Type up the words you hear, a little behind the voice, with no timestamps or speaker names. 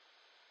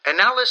And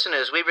now,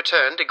 listeners, we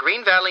return to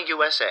Green Valley,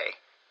 USA.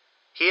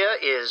 Here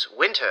is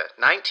Winter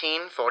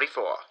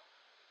 1944.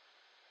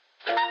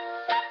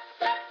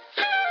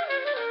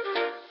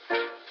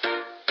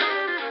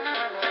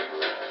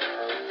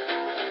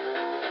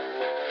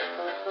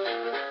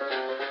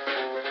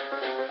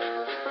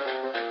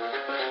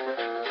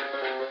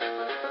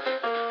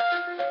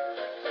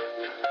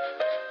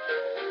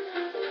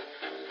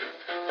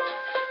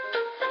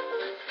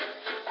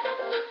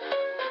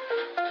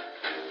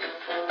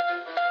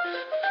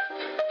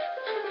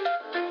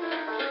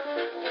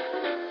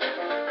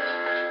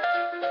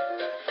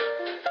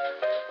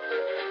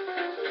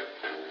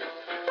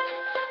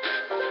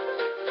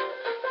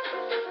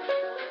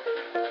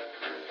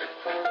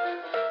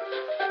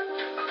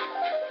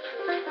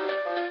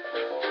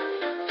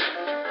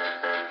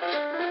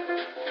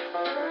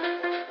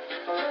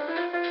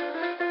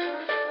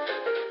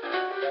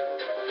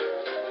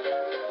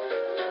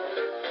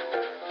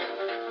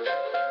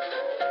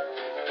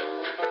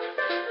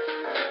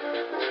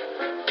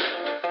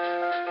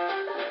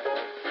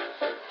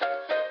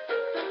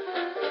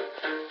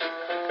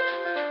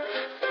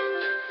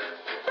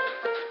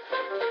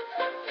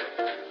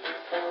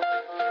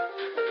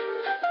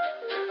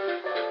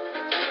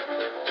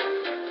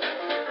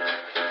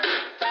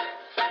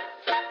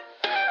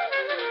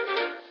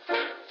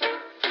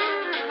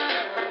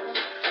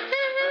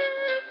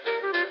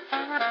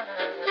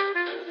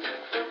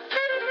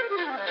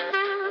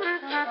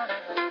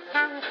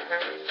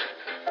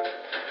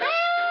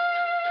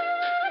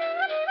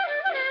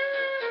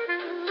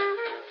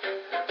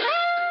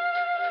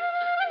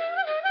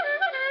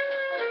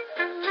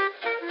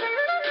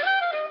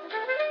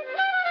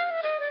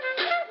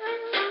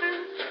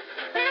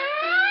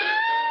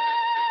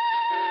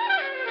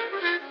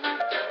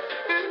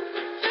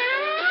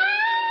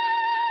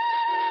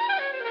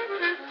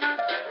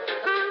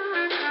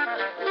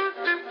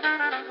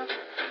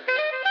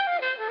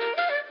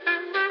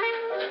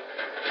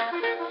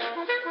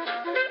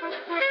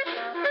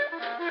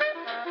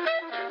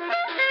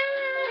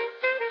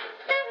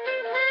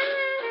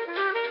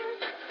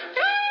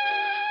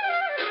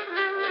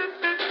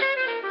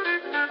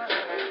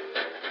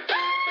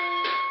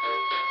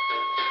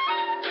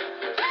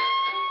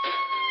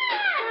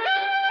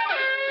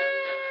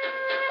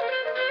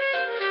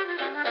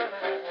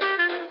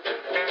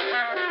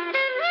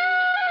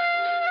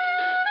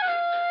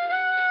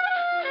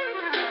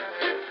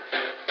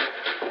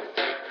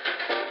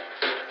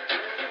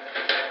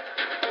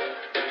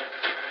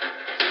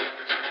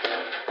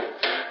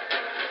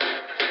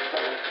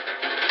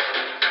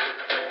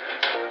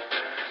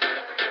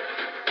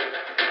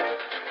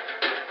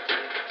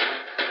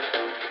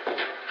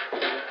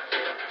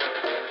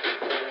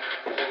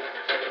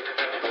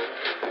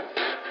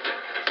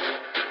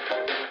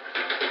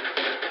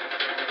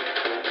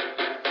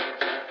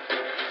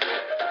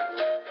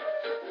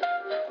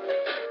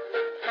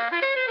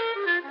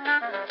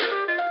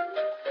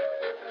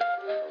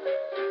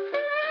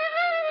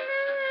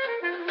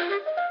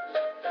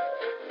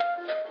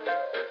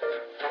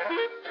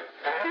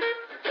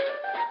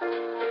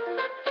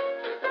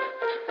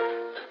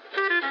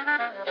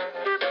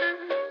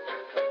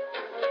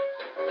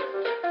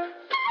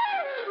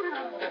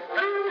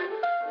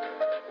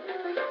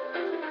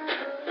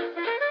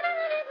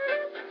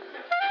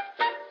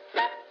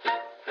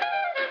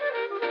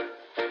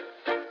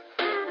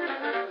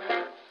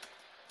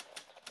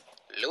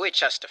 Louis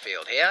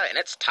Chesterfield here, and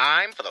it's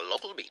time for the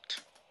local beat.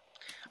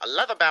 A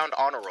leather-bound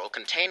honor roll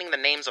containing the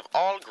names of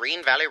all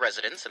Green Valley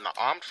residents in the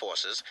armed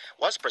forces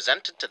was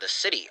presented to the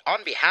city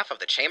on behalf of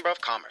the Chamber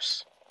of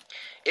Commerce.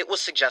 It was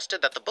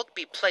suggested that the book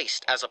be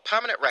placed as a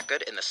permanent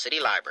record in the city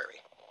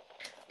library.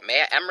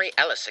 Mayor Emery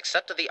Ellis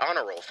accepted the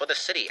honor roll for the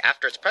city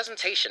after its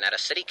presentation at a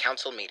city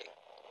council meeting.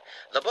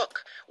 The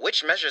book,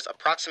 which measures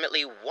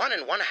approximately 1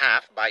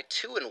 1/2 by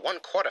 2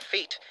 1/4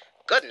 feet,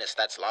 goodness,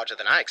 that's larger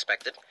than I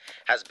expected,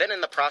 has been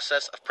in the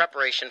process of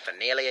preparation for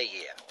nearly a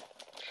year.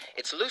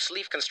 Its loose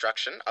leaf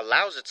construction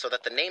allows it so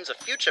that the names of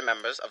future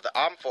members of the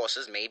armed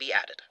forces may be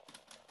added.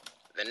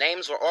 The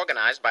names were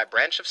organized by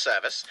branch of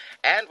service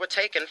and were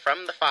taken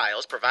from the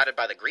files provided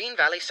by the Green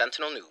Valley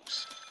Sentinel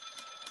News.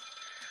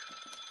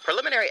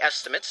 Preliminary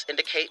estimates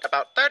indicate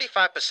about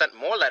 35%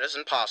 more letters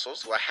and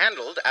parcels were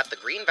handled at the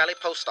Green Valley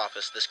Post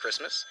Office this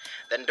Christmas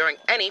than during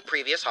any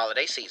previous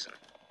holiday season.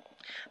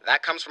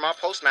 That comes from our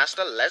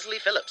postmaster, Leslie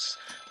Phillips.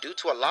 Due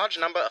to a large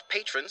number of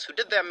patrons who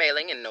did their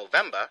mailing in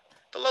November,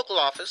 the local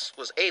office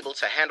was able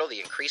to handle the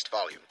increased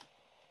volume.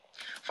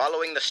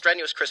 Following the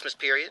strenuous Christmas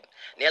period,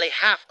 nearly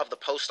half of the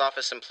post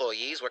office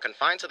employees were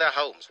confined to their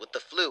homes with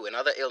the flu and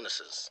other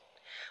illnesses,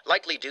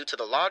 likely due to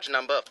the large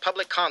number of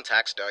public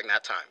contacts during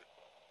that time.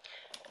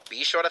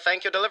 Be sure to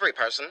thank your delivery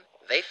person.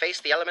 They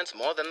face the elements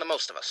more than the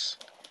most of us.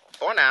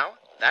 For now,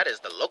 that is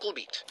the local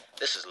beat.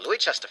 This is Louis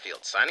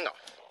Chesterfield signing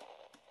off.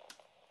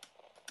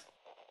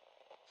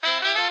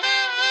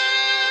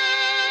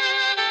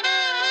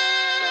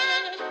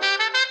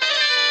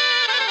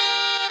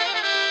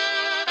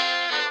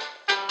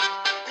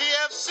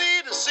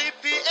 PFC to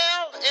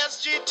CPL,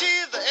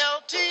 SGT the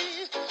LT,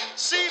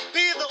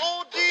 CP the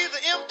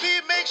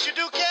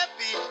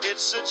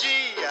that's a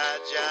G.I.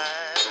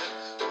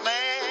 jive.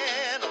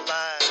 Man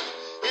alive,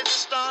 it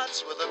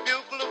starts with a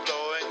bugle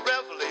blowing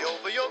reveille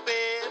over your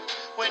bed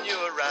when you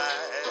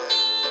arrive.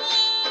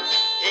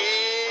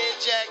 Hey,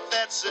 Jack,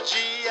 that's a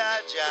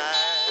G.I.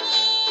 jive.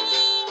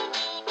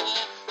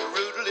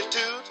 Roodly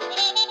toot,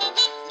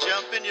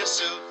 jump in your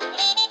suit,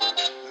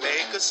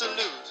 make a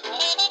salute.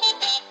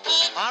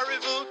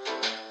 Arrivoot,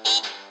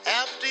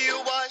 after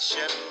you wash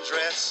and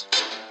dress,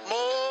 more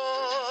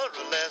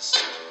or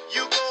less,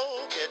 you go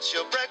get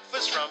your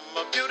breakfast from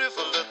a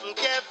beautiful little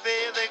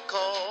cafe they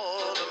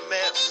call a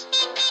mess.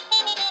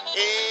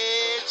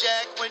 Hey,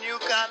 Jack, when you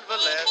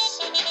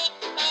convalesce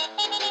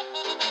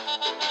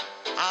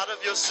out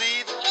of your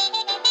seat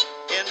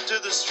into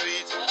the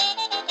street,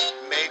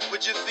 make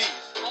with your feet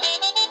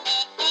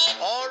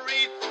or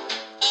read.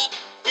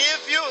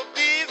 If you're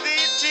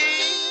PVT,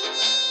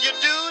 your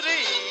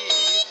duty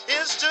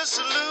is to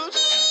salute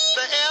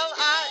the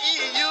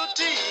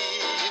L-I-E-U-T.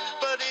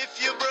 But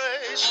if you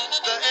brush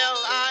the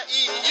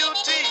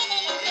L-I-E-U-T,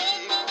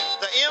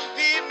 the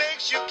MP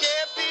makes you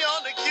KP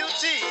on the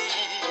QT.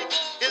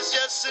 It's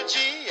just a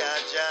G.I.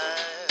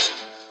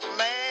 jive.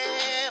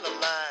 Man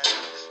alive,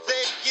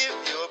 they give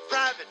you a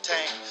private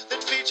tank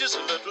that features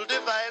a little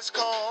device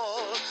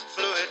called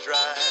Fluid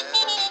Drive.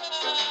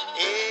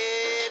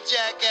 Hey,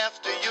 Jack,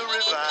 after you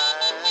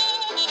revive,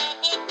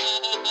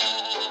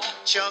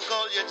 chunk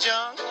all your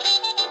junk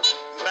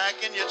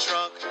back in your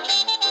trunk,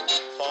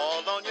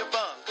 fall on your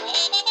bunk,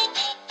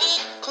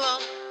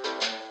 clunk.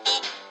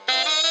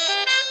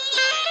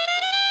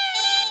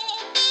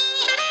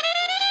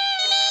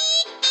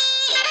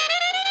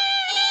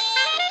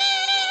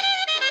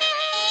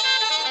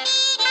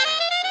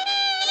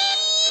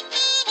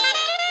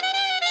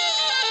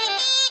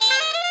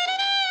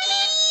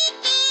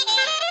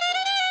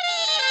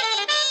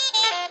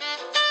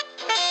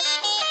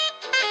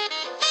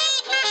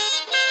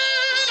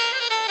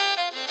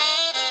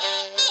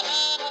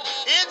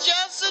 It's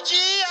just a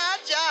G.I.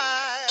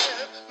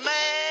 jive,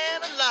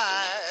 man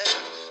alive.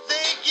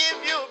 They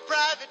give you a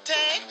private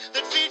tank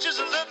that features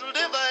a little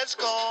device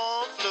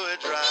called Fluid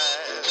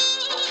Drive.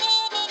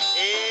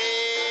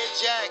 Hey,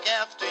 Jack,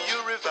 after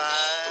you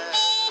revive,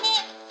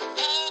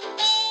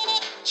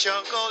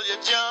 chunk all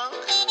your junk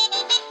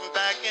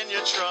back in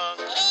your trunk,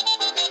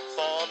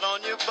 fall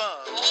on your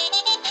bunk,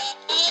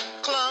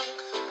 clunk.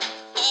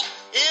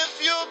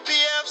 If you're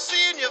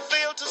PFC and you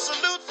fail to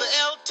salute the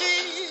LT,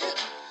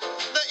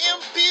 the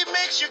MP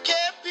makes you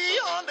KP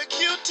on the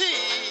QT.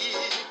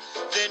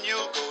 Then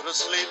you'll go to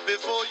sleep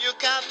before you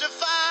count to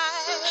 5.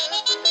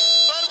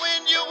 But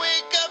when you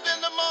wake up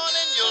in the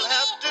morning, you'll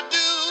have to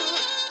do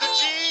the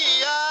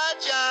G.I.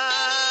 jive.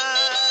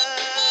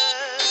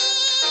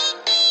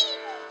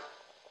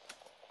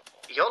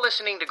 You're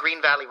listening to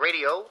Green Valley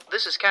Radio.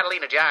 This is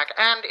Catalina Jack,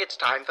 and it's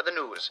time for the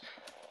news.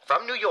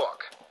 From New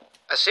York,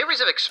 a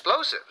series of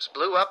explosives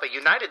blew up a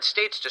United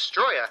States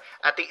destroyer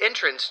at the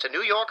entrance to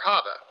New York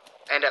Harbor,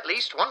 and at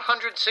least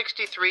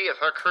 163 of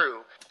her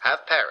crew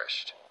have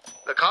perished.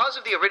 The cause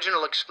of the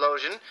original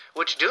explosion,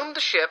 which doomed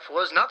the ship,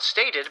 was not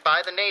stated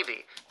by the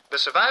Navy. The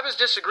survivors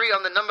disagree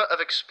on the number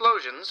of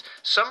explosions.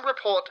 Some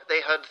report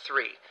they heard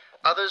 3,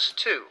 others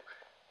 2.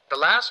 The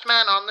last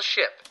man on the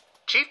ship,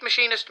 Chief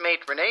Machinist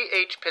Mate Rene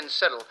H.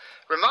 Pinsettle,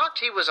 remarked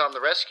he was on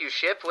the rescue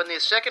ship when the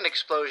second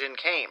explosion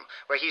came,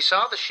 where he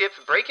saw the ship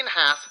break in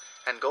half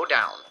and go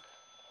down.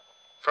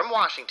 From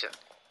Washington,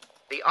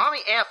 the Army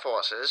Air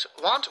Forces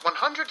want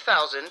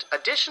 100,000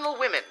 additional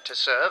women to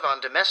serve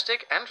on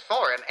domestic and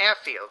foreign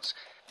airfields.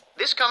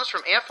 This comes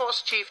from Air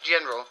Force Chief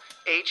General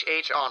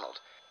H.H. Arnold.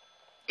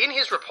 In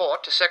his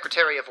report to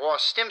Secretary of War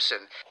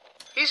Stimson,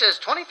 he says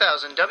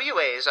 20,000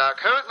 WAs are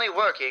currently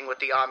working with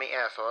the Army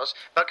Air Force,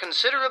 but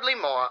considerably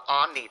more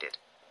are needed.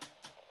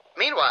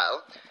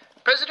 Meanwhile,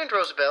 President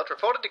Roosevelt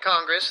reported to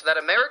Congress that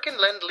American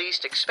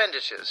Lend-Lease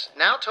expenditures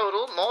now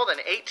total more than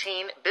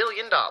 $18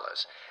 billion,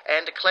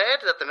 and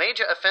declared that the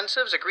major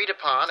offensives agreed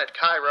upon at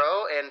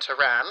Cairo and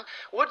Tehran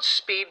would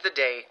speed the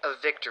day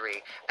of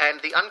victory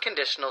and the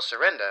unconditional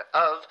surrender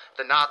of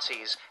the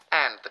Nazis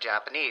and the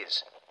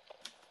Japanese.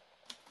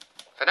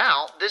 For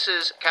now, this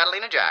is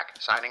Catalina Jack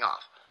signing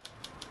off.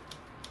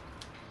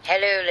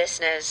 Hello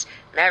listeners,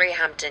 Mary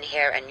Hampton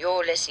here, and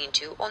you're listening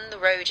to On the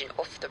Road and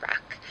Off the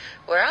Rack,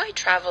 where I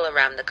travel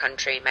around the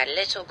country in my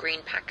little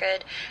green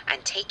Packard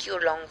and take you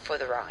along for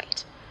the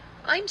ride.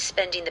 I'm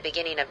spending the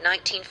beginning of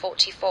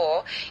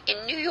 1944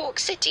 in New York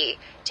City,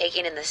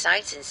 taking in the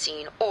sights and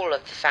seeing all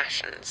of the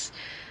fashions.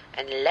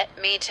 And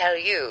let me tell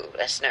you,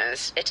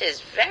 listeners, it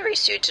is very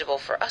suitable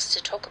for us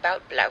to talk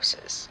about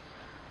blouses.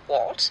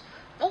 What?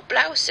 More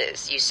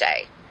blouses, you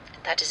say?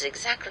 That is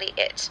exactly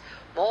it.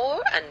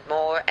 More,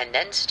 and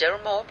then still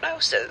more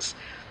blouses.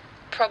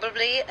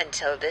 Probably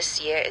until this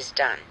year is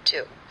done,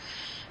 too.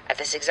 At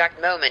this exact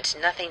moment,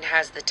 nothing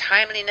has the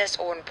timeliness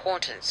or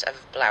importance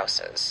of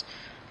blouses.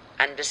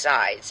 And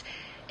besides,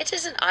 it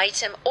is an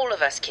item all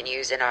of us can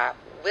use in our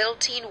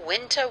wilting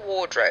winter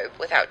wardrobe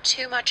without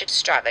too much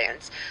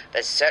extravagance,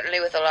 but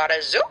certainly with a lot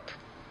of zoop.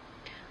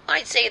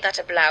 I'd say that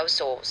a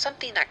blouse, or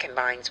something that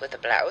combines with a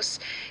blouse,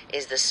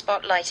 is the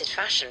spotlighted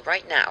fashion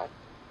right now.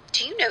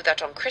 Do you know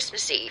that on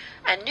Christmas Eve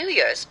and New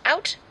Year's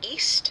out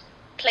east,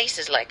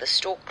 places like the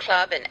Stork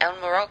Club and El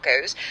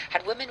Morocco's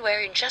had women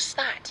wearing just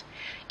that,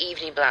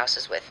 evening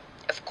blouses with,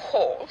 of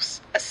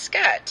course, a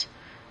skirt.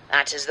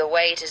 That is the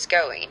way it is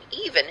going,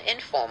 even in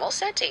formal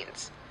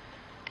settings.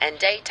 And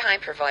daytime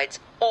provides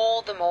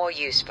all the more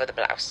use for the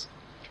blouse.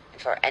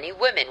 And for any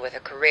women with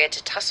a career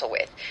to tussle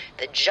with,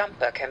 the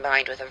jumper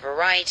combined with a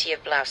variety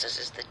of blouses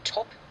is the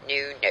top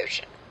new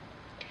notion.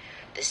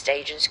 The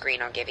stage and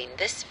screen are giving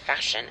this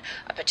fashion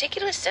a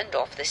particular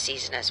send-off this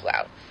season as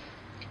well,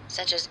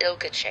 such as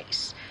Ilka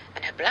Chase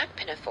and her black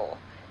pinafore,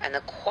 and the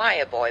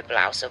choir boy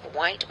blouse of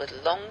white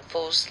with long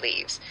full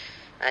sleeves.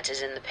 That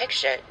is in the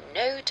picture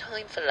No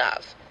Time for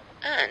Love,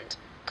 and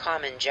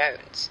Carmen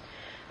Jones.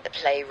 The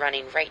play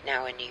running right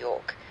now in New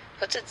York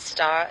puts its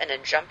star in a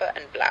jumper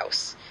and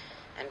blouse.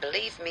 And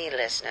believe me,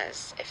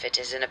 listeners, if it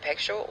is in a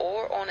picture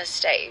or on a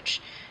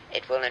stage,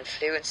 it will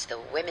influence the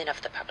women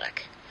of the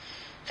public.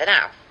 For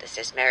now, this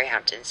is Mary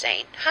Hampton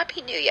saying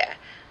Happy New Year,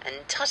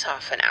 and ta-ta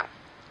for now.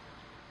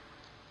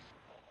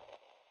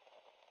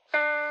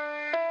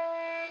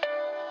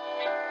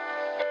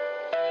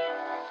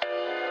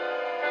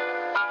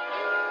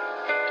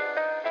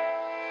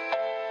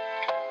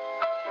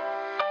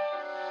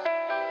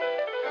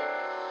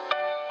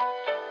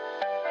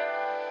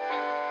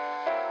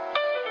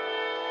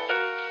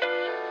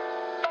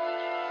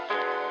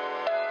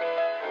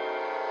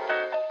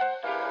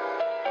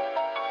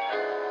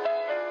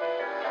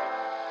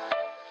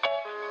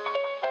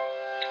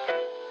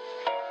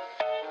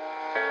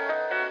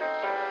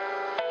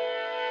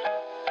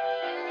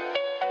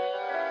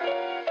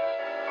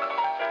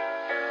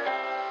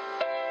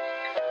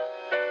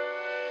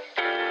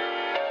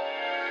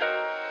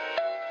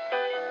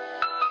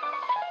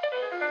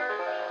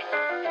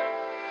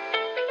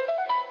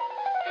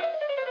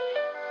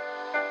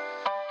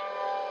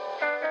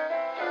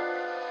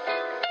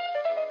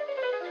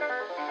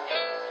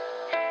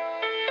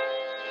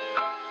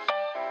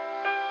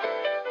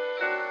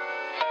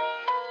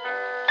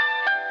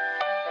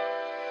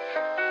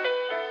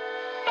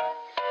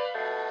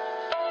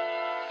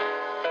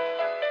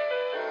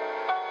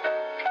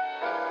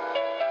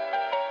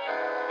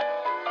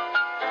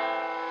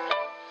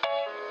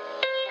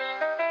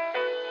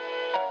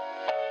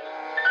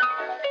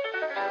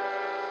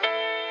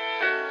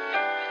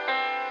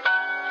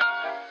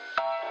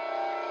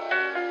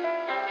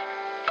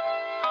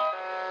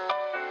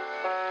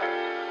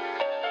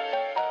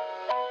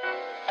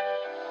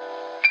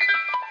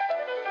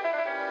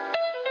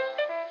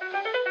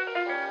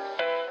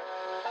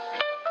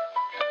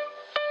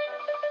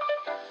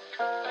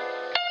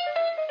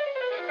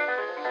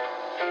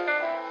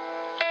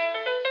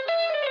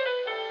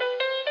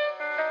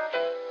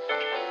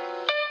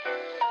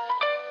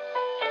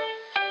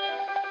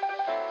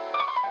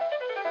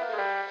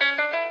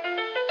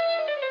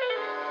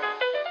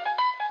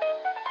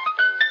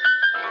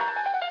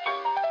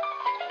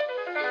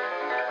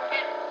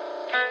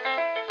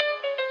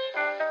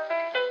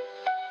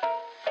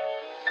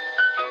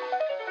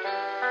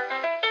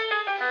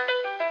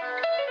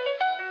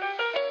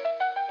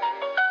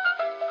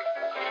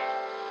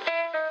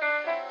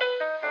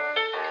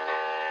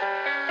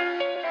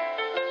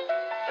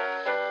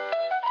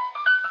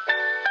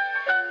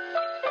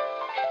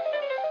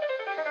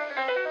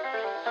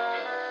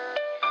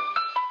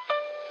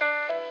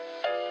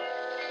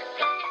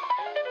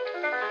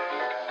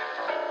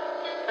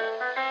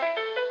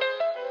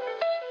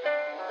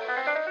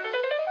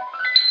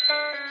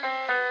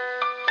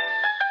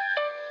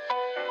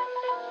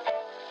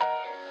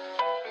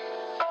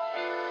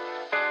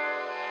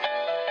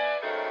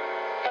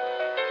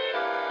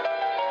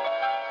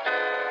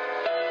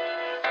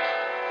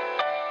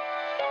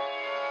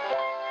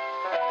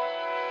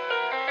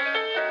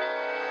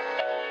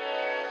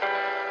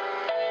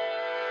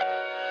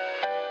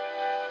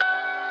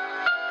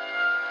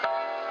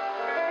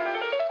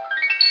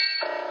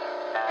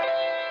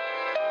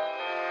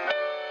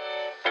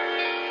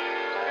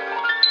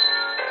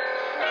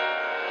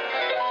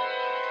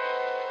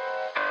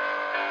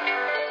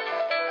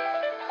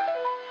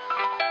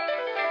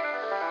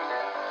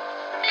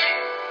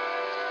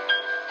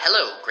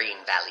 Hello, Green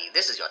Valley.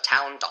 This is your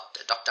town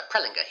doctor, Dr.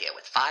 Prellinger here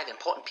with 5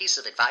 important pieces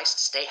of advice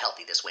to stay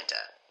healthy this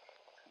winter.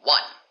 1.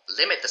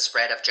 Limit the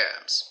spread of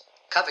germs.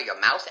 Cover your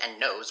mouth and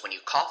nose when you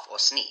cough or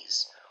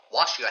sneeze.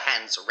 Wash your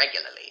hands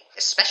regularly,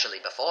 especially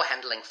before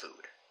handling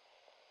food.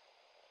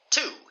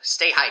 2.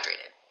 Stay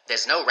hydrated.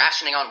 There's no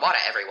rationing on water,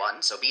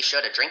 everyone, so be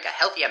sure to drink a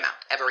healthy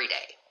amount every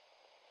day.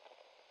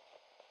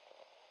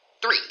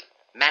 3.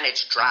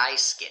 Manage dry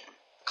skin.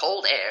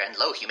 Cold air and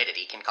low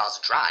humidity can cause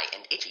dry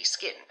and itchy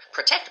skin.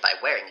 Protect by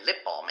wearing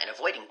lip balm and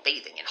avoiding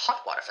bathing in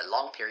hot water for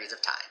long periods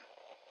of time.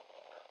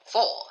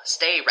 4.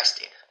 Stay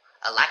rested.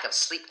 A lack of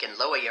sleep can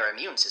lower your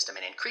immune system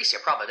and increase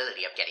your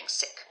probability of getting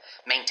sick.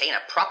 Maintain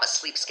a proper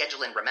sleep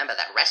schedule and remember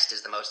that rest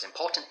is the most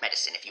important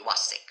medicine if you are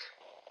sick.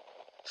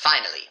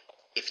 Finally,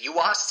 If you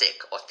are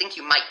sick or think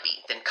you might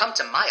be, then come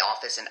to my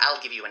office and I'll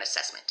give you an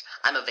assessment.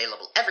 I'm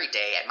available every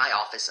day at my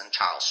office on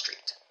Charles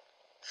Street.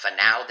 For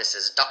now, this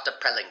is Dr.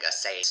 Prelinger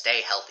saying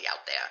stay healthy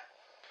out there.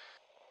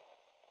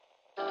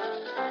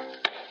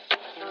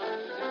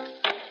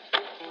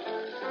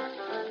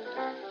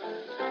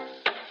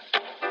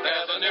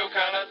 There's a new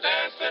kind of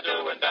dance they're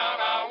doing down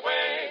our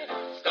way.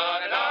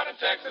 Started out in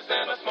Texas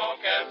in a small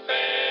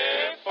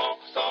cafe.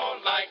 Folks all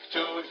like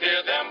to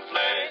hear them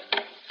play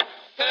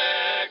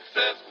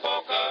Texas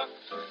polka.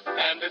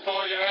 And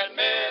before you're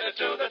admitted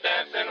to the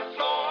dancing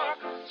floor,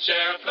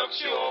 sheriff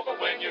looks you over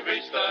when you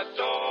reach the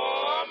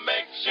door.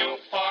 Makes you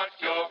park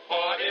your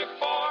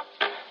 44.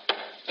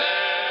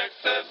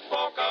 Texas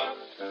polka.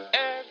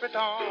 Every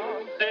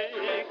Tom,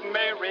 Dick,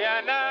 Mary,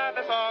 and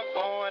Alice are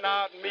going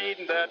out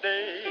meeting their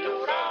days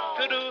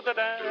to do the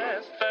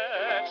dance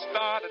that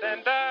started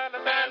in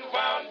Dallas and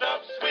wound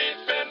up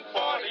sweeping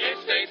 48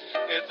 states.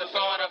 It's a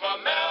sort of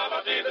a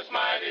melody that's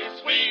mighty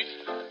sweet.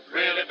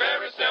 Really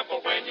very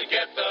simple when you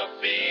get the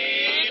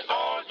beat.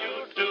 All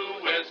you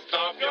do is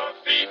stomp your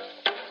feet.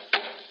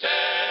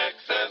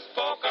 Texas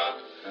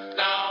polka.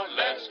 Now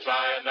let's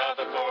try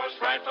another chorus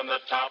right from the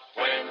top.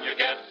 When you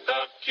get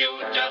the cue,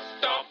 just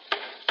stomp.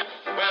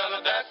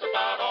 Well, that's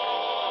about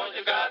all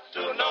you got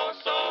to know,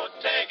 so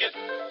take it.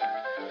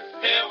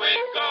 Here we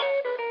go.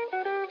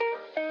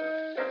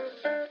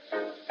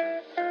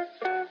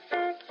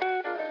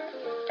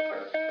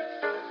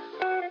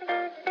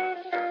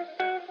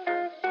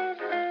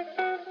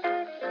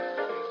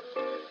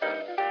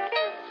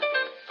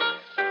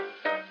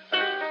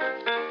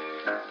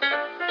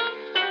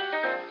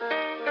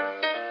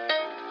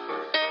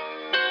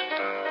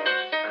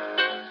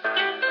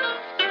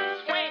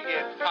 Swing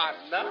it,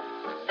 partner.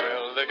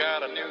 Well, they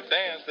got a new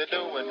dance they're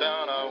doing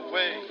down our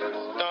way.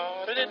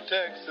 Started in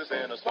Texas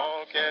in a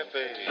small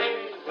cafe.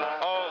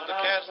 All the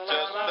cats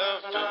just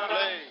love to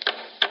play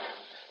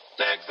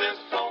Texas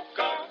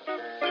polka.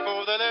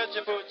 Before they let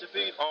you put your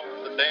feet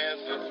on the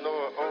dancing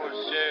floor, old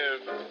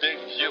sheriff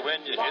digs you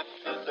when you hit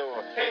the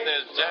door. He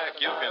says, Jack,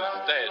 you can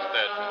stash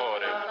that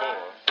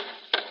 44.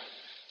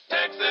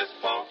 Texas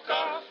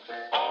polka.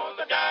 All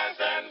the guys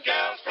and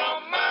gals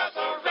from miles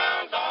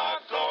around are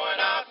going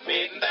out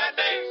meeting their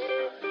dates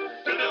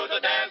to do the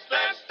dance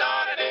that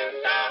started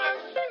in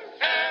Dallas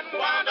and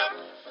wound up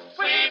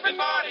sweeping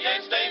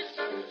 48 states.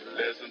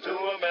 Listen to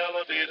a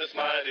melody that's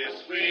mighty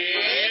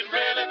sweet,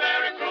 really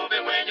very groovy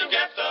when you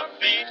get the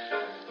beat.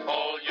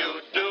 All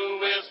you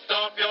do is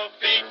stomp your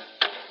feet.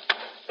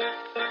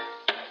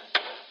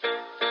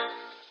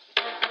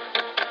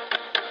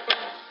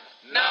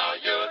 Now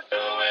you're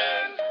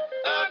doing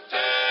the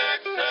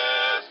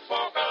Texas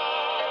polka.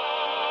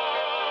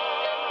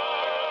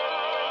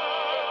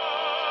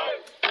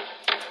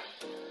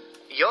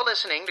 You're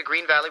listening to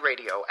Green Valley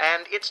Radio,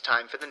 and it's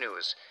time for the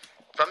news.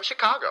 From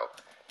Chicago.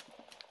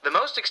 The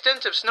most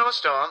extensive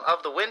snowstorm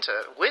of the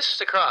winter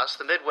whisked across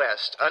the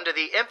Midwest under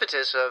the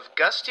impetus of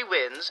gusty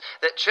winds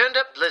that churned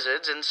up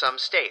blizzards in some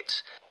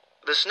states.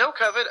 The snow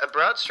covered a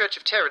broad stretch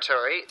of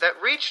territory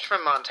that reached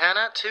from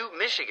Montana to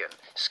Michigan,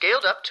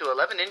 scaled up to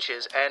 11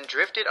 inches, and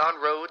drifted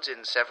on roads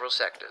in several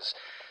sectors.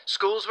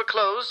 Schools were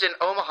closed in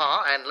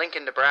Omaha and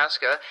Lincoln,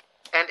 Nebraska,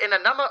 and in a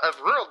number of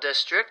rural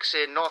districts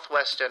in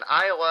northwestern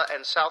Iowa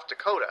and South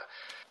Dakota.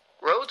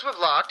 Roads were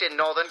blocked in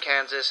northern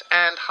Kansas,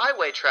 and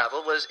highway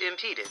travel was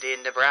impeded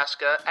in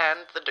Nebraska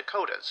and the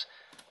Dakotas.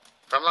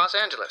 From Los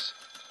Angeles,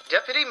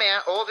 Deputy Mayor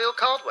Orville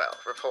Caldwell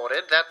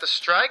reported that the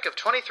strike of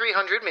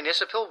 2,300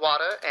 municipal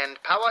water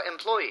and power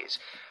employees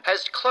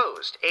has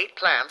closed 8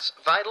 plants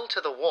vital to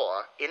the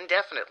war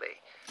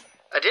indefinitely.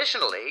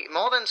 Additionally,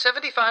 more than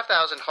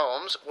 75,000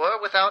 homes were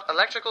without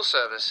electrical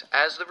service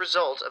as the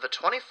result of a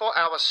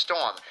 24-hour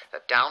storm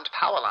that downed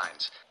power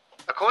lines.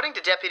 According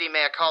to Deputy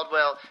Mayor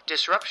Caldwell,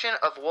 disruption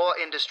of war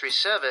industry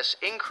service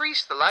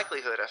increased the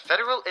likelihood of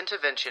federal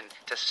intervention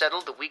to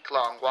settle the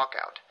week-long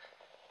walkout.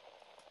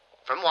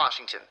 From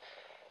Washington,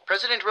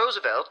 President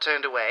Roosevelt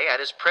turned away at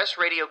his press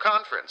radio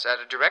conference at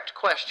a direct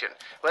question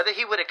whether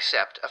he would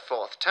accept a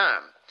 4th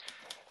term.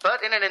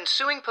 But in an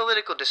ensuing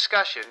political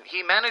discussion,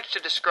 he managed to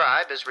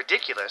describe as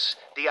ridiculous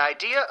the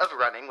idea of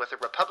running with a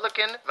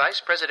Republican vice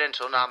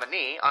presidential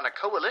nominee on a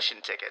coalition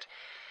ticket,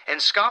 and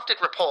scoffed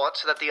at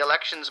reports that the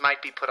elections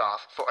might be put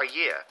off for a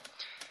year.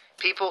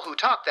 People who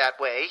talk that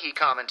way, he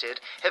commented,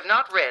 have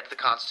not read the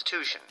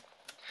Constitution.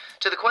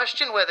 To the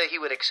question whether he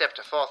would accept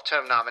a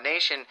 4th-term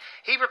nomination,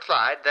 he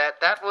replied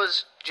that that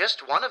was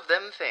just one of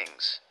them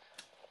things.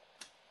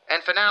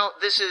 And for now,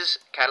 this is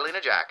Catalina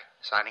Jack,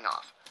 signing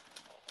off.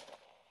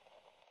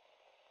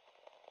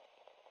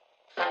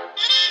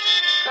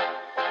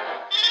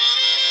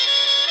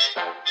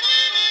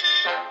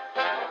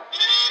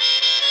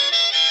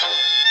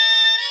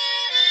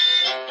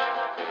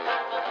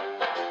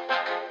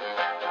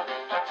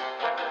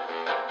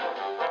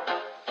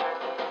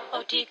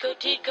 Tico,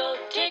 tico,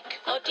 tick,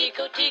 oh,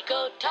 tico,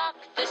 tico, tock.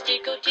 This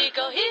tico,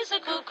 tico, he's a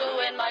cuckoo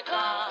in my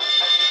clock.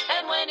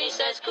 And when he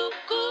says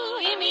cuckoo,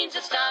 he means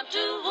it's time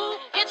to woo.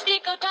 It's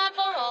tico time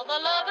for all the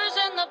lovers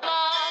in the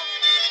block.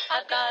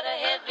 I've got a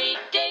heavy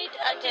date,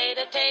 I tate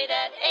at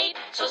 8.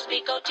 So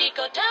speako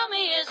tico, tell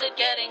me, is it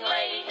getting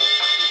late?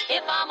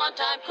 If I'm on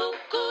time,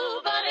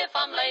 cuckoo, but if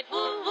I'm late,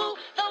 woo-woo.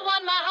 The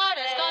one my heart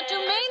has gone to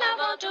may not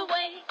want to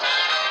wait.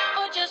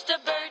 For just a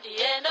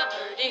birdie and a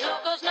birdie who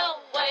goes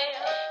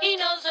nowhere. He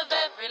knows of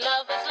every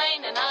lover's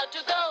lane and how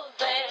to go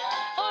there.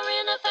 For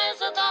in affairs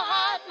of the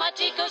heart, my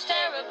Tico's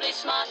terribly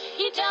smart.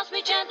 He tells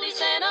me gently,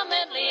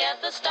 sentimentally at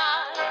the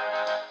start.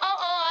 Oh,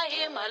 oh, I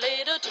hear my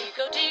little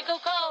Tico, Tico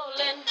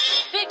calling.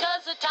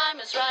 Because the time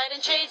is right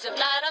and shades of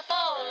night are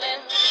falling.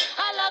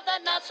 I love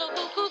that not so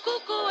cuckoo,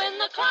 cuckoo in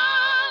the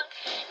clock.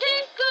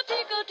 Tico,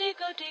 Tico,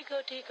 Tico,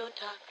 Tico, Tico,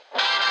 tock.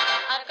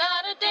 I've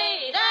got a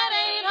date at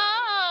 8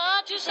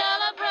 hard to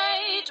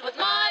celebrate with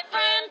my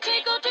friend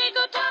Tico,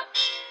 Tico, tock.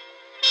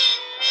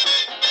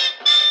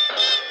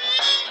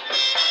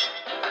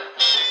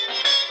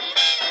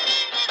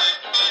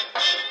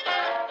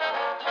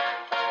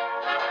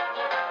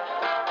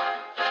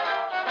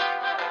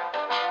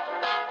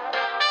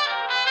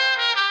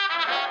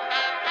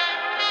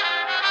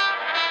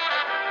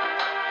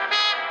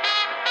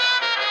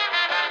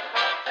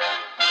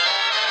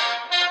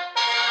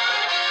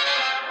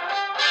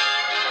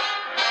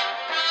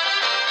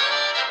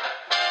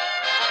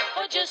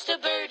 Just a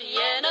birdie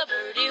and a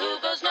birdie who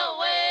goes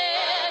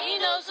nowhere. He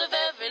knows of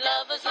every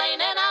lover's lane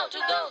and how to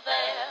go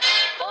there.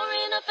 For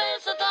in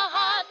affairs of the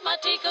heart, my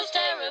Tico's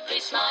terribly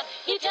smart.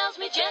 He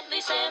tells me gently,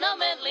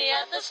 sentimentally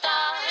at the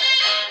start.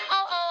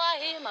 Oh, oh,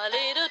 I hear my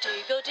little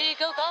Tico,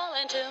 Tico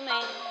calling to me.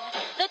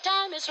 The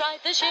time is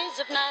right, the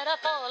shades of night are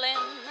falling.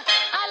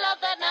 I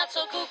love that not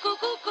so cuckoo,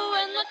 cuckoo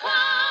in the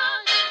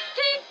clock.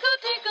 Tico,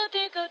 Tico,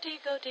 Tico,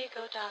 Tico,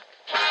 Tico, tock.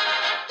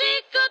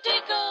 Tico,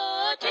 Tico,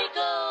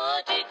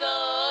 Tico,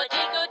 Tico,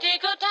 Tico,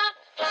 Tico, tock.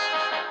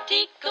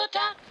 Tico,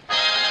 tock.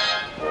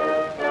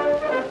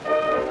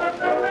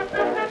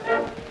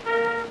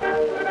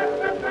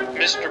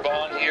 Mr.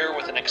 Bond here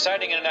with an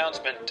exciting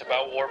announcement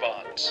about war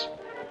bonds.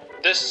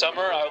 This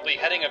summer, I will be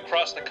heading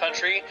across the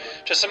country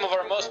to some of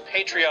our most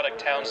patriotic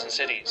towns and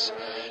cities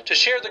to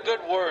share the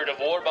good word of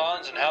war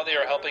bonds and how they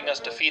are helping us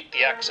defeat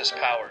the Axis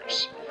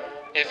powers.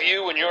 If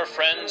you and your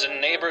friends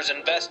and neighbors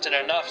invest in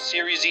enough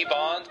Series E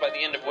bonds by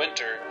the end of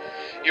winter,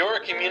 your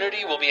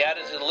community will be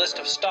added to the list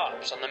of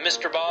stops on the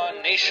Mr.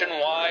 Bond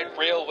Nationwide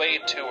Railway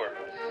Tour.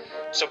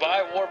 So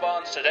buy war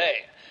bonds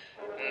today,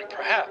 and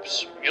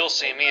perhaps you'll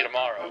see me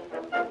tomorrow.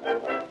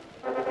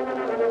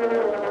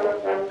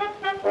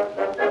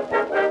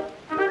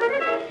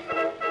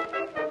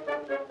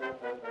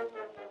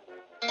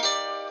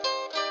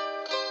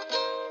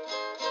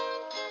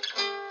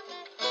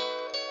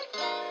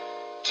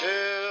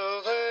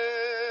 Till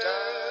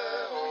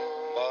then,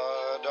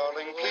 my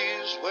darling,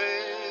 please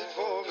wait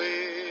for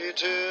me.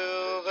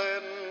 Till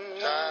then,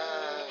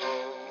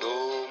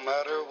 no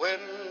matter when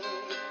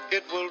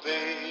it will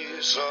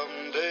be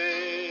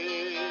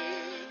someday,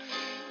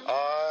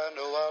 I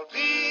know I'll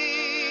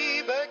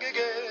be back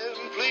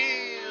again.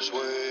 Please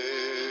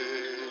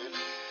wait.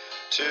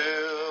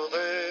 Till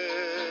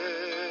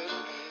then,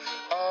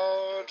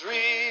 our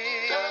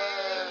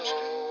dreams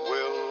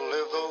will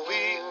live though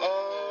we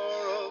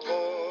are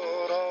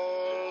aboard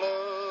our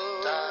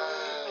love.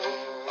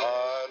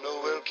 I know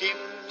we'll keep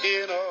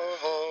in our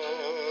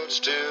hearts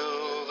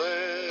till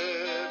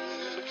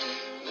then.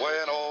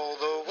 When all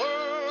the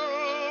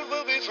world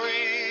will be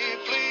free,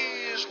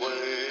 please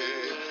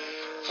wait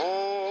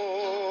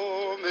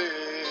for me.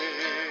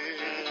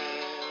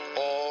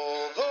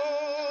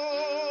 Although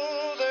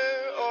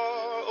there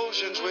are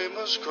oceans we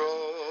must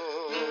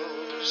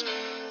cross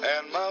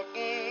and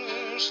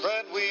mountains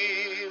that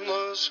we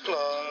must climb,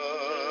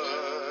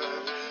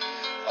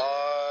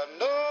 I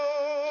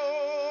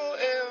know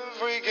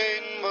every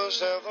gain must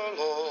have a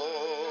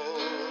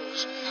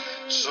loss.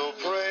 So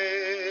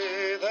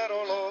pray that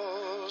our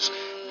loss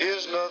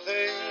is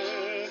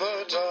nothing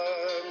but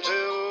time.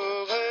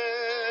 Till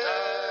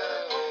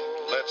then,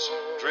 let's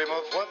dream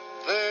of what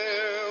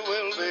there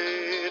will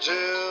be.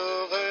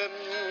 Till then,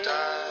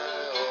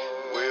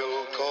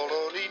 we'll call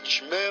on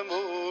each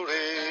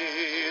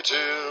memory.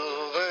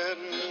 Till then,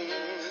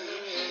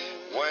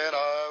 when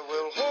I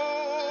will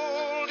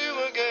hold you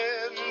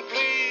again,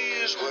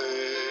 please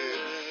wait.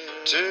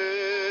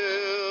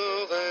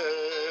 Till then,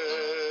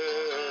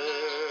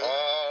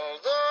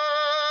 although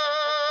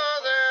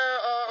there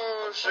are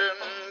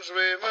oceans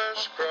we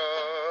must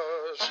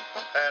cross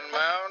and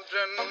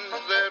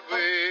mountains that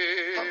we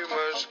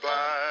must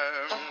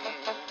climb,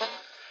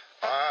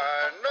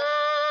 I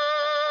know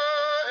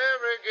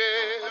every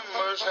game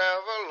must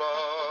have a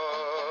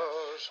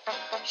loss.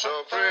 So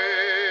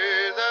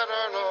pray that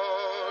our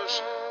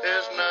loss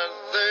is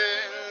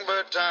nothing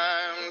but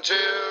time.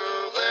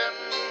 Till then,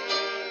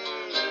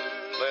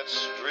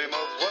 let's dream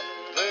of what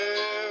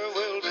there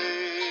will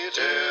be.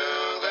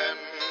 Till then,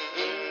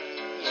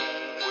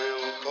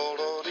 we'll call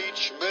on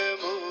each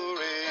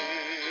memory.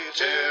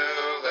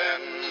 Till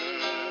then,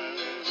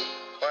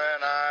 when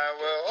I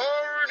will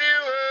hold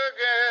you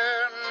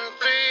again,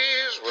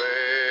 please wait.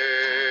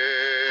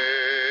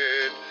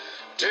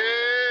 Till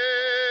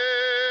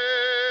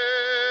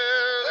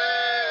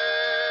then.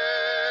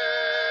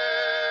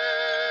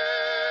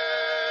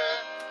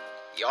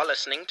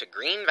 listening to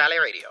Green Valley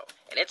Radio,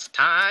 and it's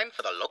time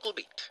for the local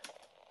beat.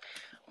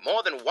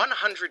 More than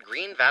 100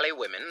 Green Valley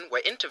women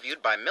were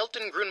interviewed by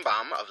Milton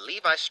Grunbaum of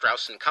Levi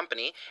Strauss &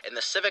 Company in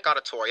the Civic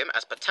Auditorium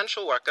as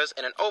potential workers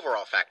in an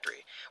overall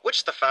factory,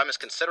 which the firm is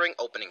considering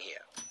opening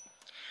here.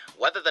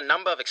 Whether the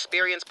number of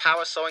experienced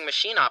power sewing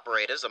machine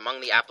operators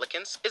among the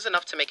applicants is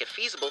enough to make it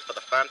feasible for the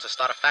firm to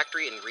start a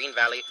factory in Green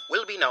Valley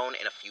will be known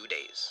in a few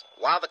days.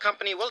 While the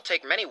company will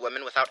take many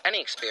women without any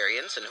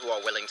experience and who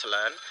are willing to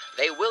learn,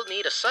 they will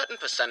need a certain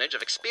percentage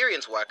of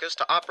experienced workers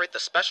to operate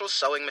the special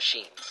sewing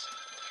machines.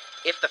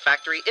 If the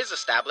factory is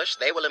established,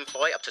 they will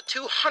employ up to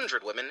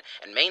 200 women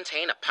and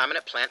maintain a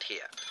permanent plant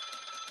here.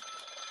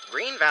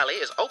 Green Valley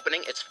is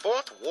opening its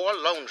 4th War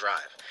Loan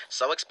Drive,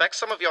 so expect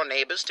some of your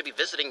neighbors to be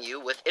visiting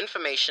you with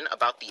information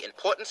about the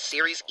important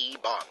Series E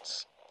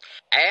bonds.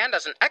 And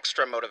as an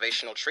extra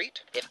motivational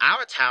treat, if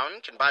our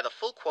town can buy the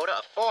full quota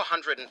of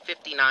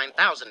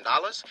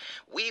 $459,000,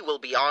 we will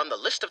be on the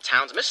list of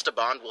towns Mr.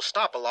 Bond will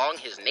stop along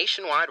his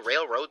nationwide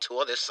railroad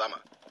tour this summer.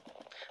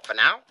 For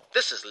now,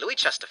 this is Louis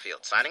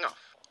Chesterfield signing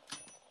off.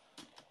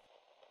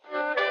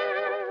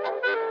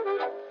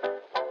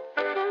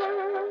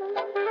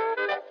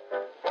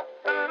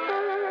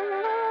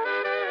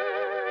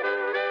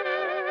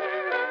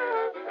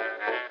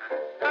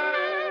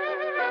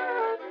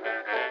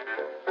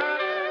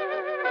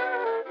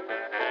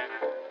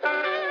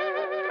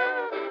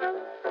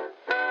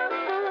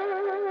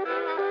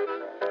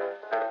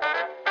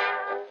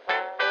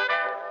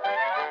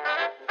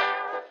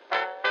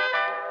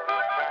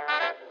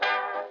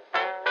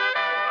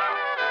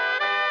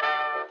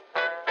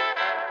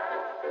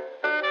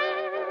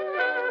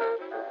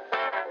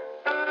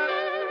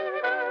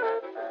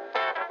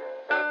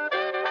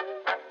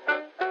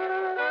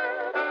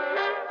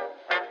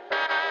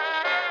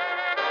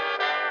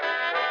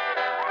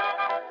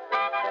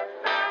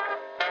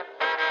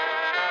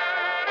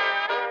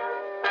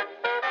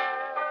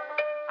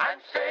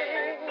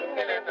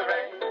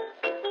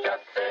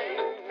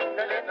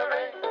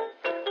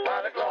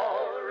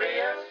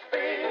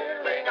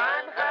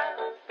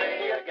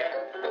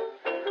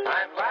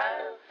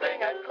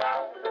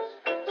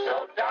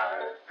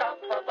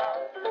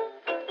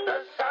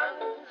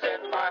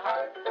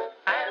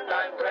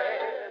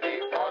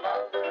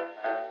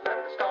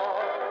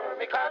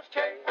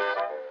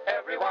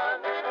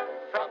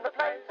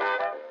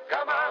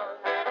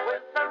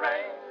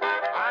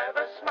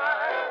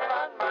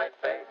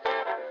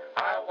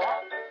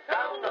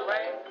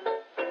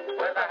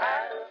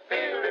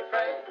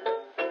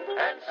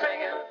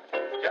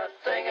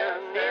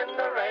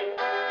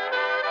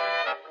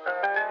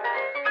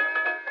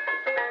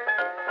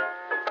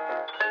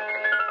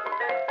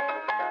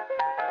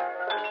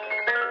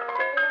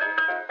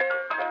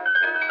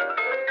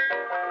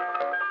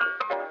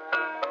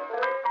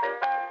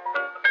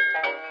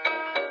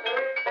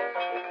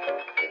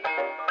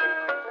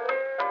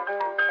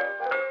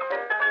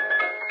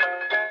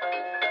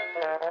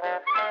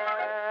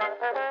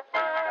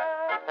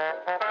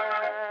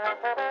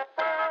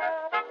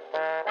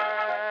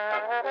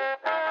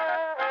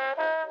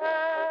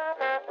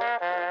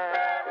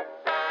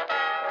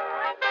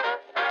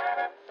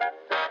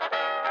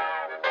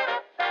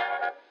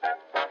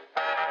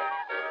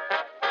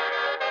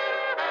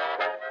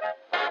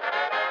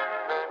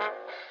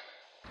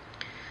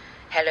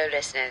 Hello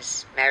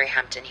listeners, Mary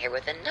Hampton here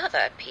with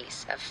another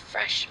piece of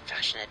fresh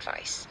fashion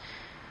advice.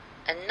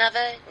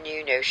 Another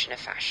new notion of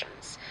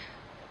fashions,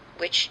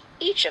 which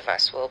each of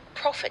us will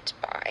profit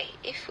by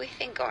if we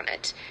think on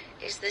it,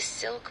 is the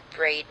silk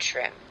braid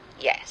trim.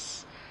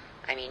 Yes,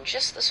 I mean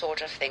just the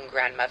sort of thing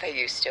grandmother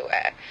used to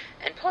wear,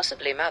 and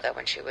possibly mother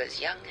when she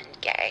was young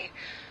and gay.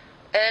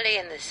 Early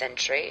in the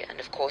century, and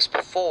of course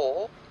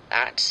before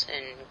that,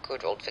 in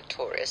good old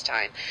Victoria's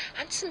time,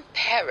 handsome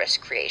Paris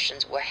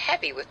creations were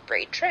heavy with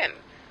braid trim.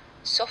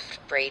 Soft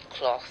braid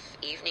cloth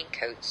evening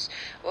coats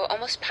were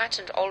almost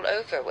patterned all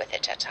over with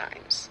it at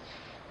times.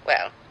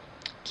 Well,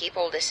 keep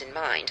all this in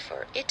mind,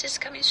 for it is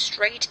coming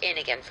straight in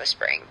again for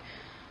spring.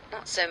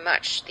 Not so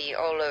much the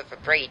all-over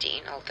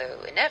braiding,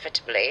 although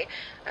inevitably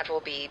that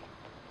will be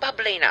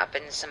bubbling up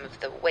in some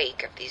of the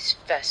wake of these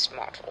first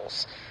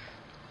models.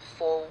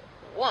 For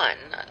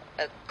one,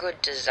 a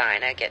good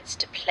designer gets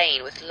to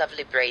playing with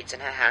lovely braids in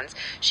her hands,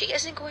 she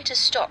isn't going to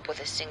stop with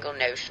a single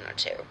notion or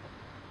two.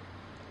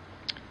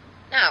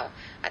 Now,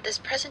 at this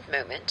present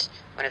moment,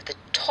 one of the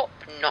top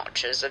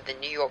notches of the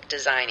New York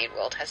designing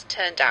world has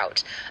turned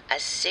out a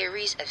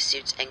series of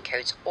suits and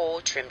coats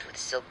all trimmed with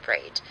silk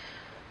braid.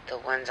 The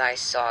ones I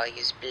saw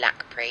use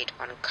black braid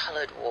on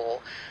coloured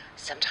wool,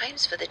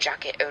 sometimes for the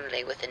jacket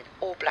only with an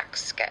all-black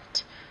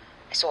skirt.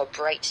 I saw a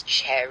bright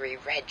cherry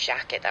red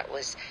jacket that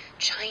was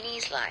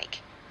Chinese-like,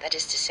 that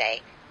is to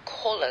say,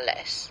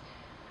 collarless,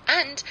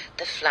 and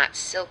the flat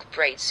silk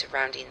braids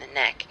surrounding the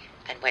neck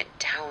and went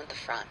down the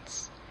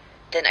fronts.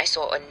 Then I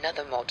saw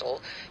another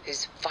model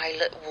whose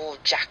violet wool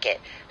jacket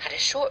had a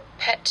short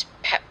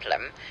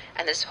peplum,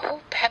 and this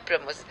whole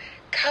peplum was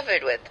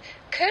covered with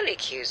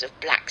curlicues of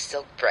black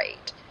silk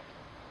braid.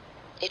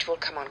 It will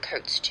come on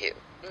coats too.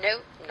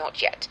 No,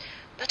 not yet,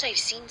 but I've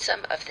seen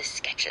some of the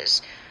sketches,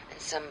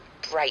 and some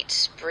bright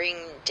spring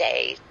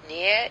day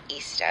near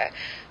Easter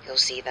you'll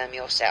see them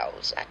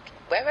yourselves at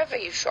wherever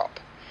you shop.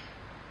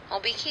 I'll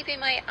be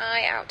keeping my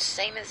eye out,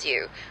 same as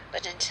you,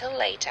 but until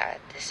later,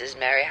 this is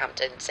Mary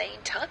Hampton saying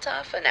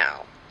ta-ta for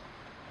now.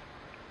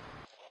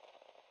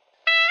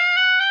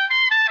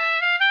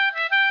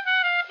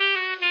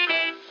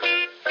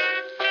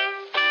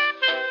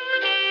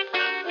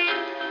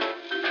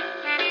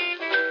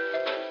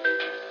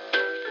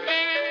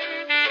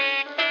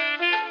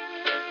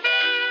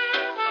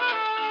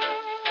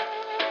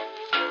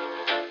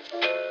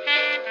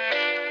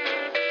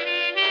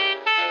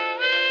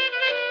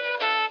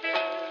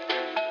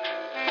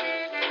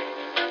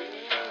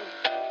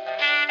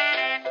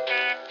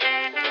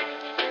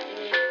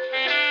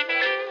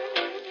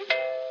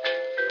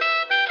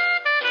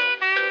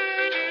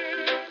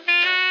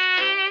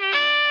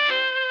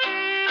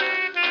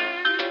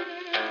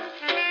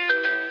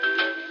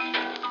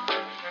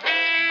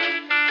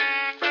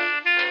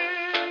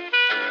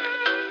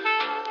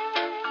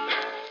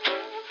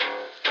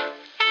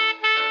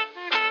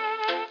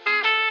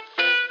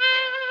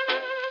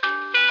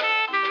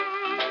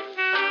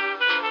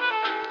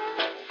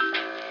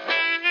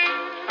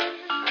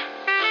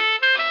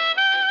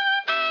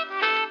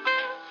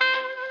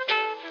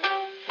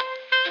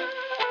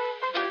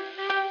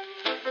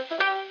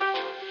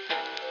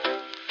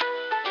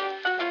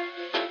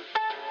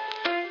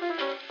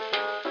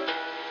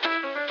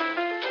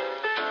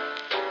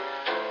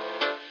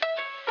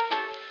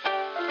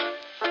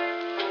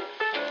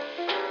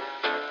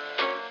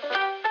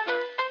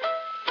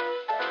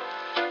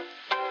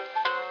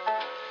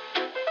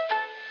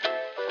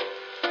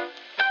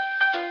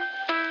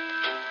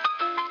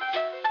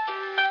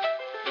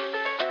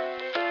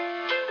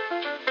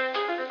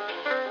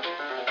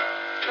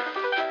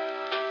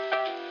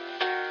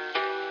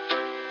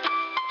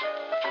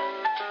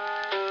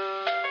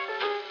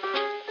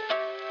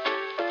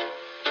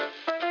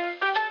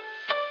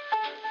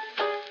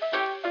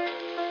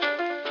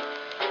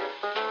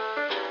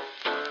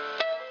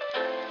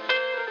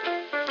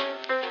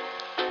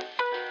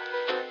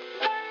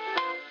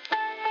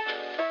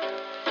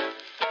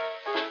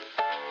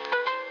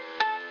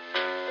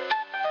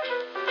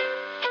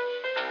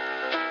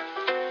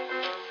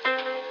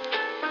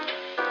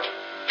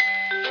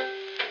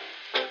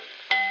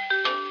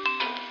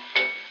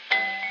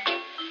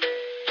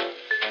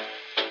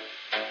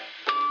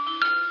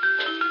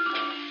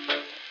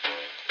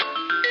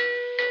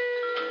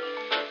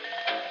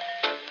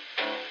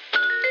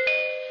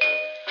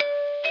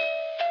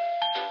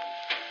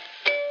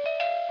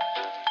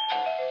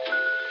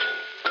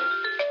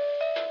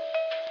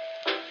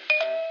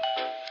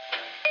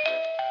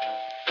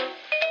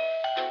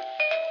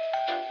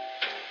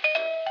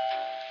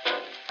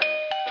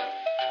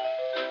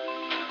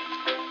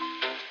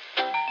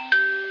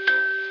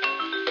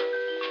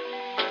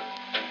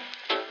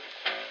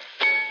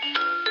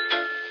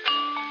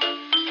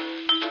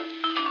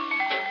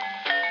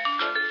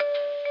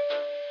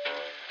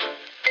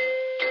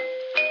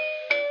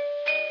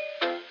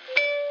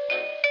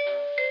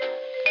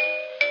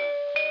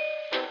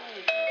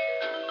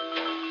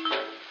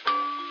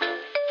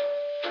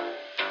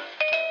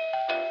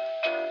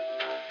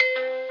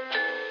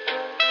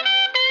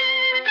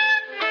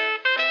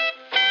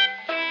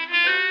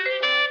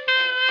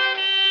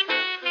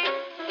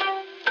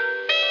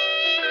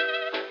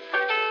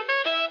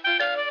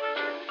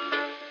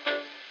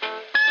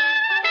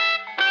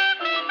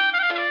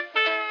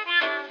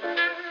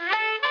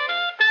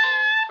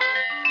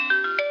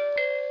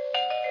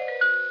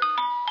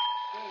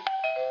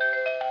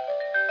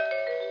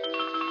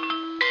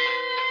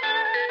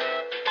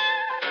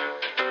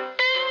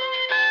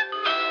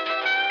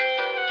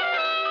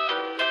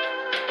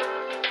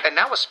 And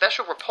now a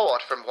special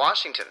report from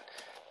Washington.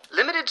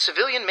 Limited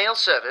civilian mail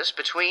service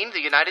between the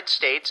United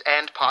States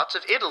and parts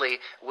of Italy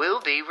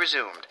will be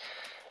resumed.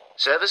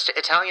 Service to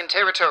Italian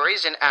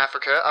territories in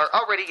Africa are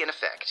already in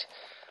effect.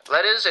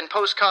 Letters and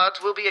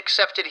postcards will be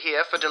accepted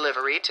here for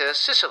delivery to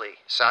Sicily,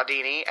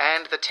 Sardinia,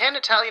 and the 10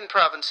 Italian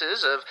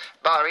provinces of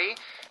Bari,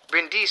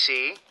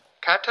 Brindisi,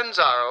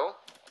 Catanzaro,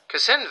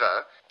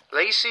 Cosenza,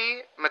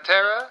 Lacey,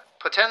 Matera,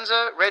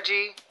 Potenza,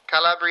 Reggi,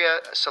 Calabria,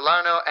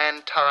 Salerno,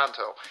 and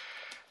Taranto.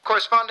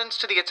 Correspondence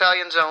to the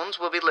Italian zones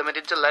will be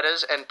limited to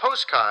letters and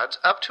postcards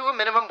up to a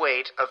minimum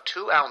weight of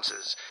 2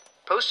 ounces.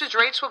 Postage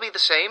rates will be the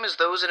same as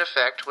those in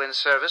effect when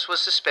service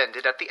was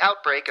suspended at the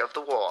outbreak of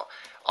the war.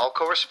 All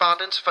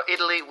correspondence for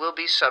Italy will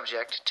be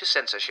subject to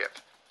censorship.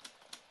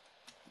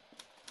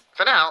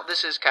 For now,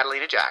 this is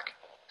Catalina Jack,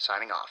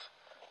 signing off.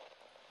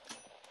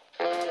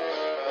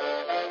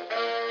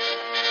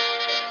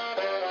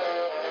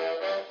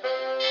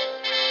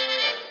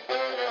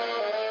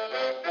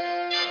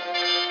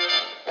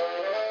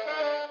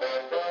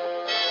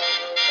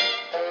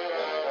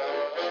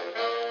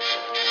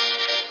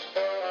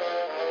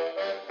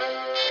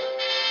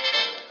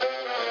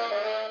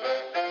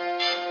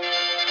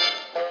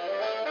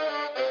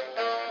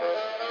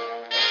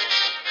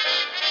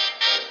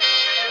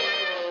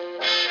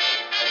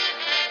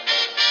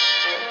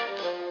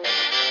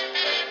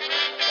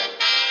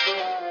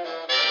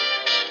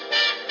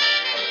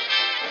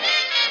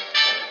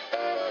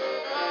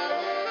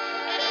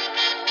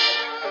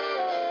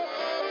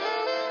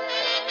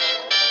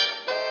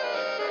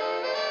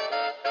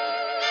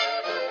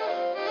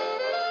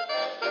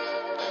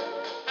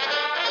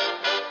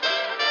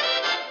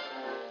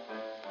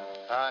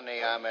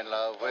 Honey, I'm in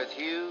love with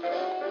you.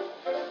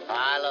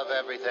 I love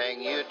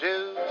everything you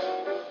do.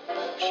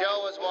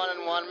 Show us 1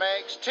 and 1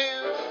 makes 2.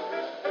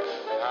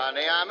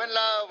 Honey, I'm in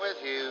love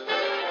with you.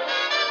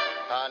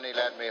 Honey,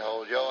 let me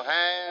hold your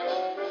hand.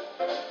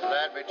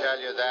 Let me tell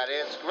you that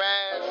it's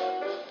grand.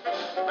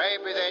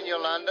 Maybe then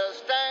you'll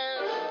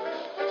understand.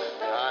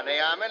 Honey,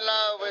 I'm in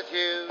love with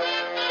you.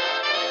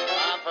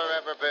 I'm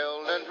forever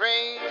building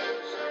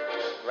dreams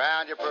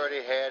round your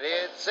pretty head,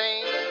 it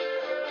seems.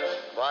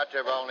 But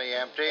they're only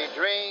empty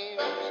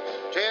dreams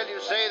till you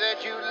say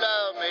that you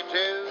love me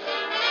too.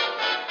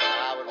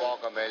 I would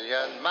walk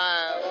 1,000,000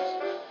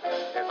 miles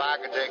if I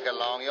could take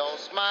along your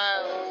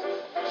smiles.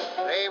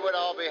 They would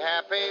all be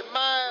happy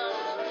miles,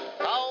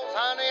 'cause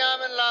honey,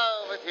 I'm in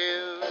love with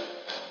you.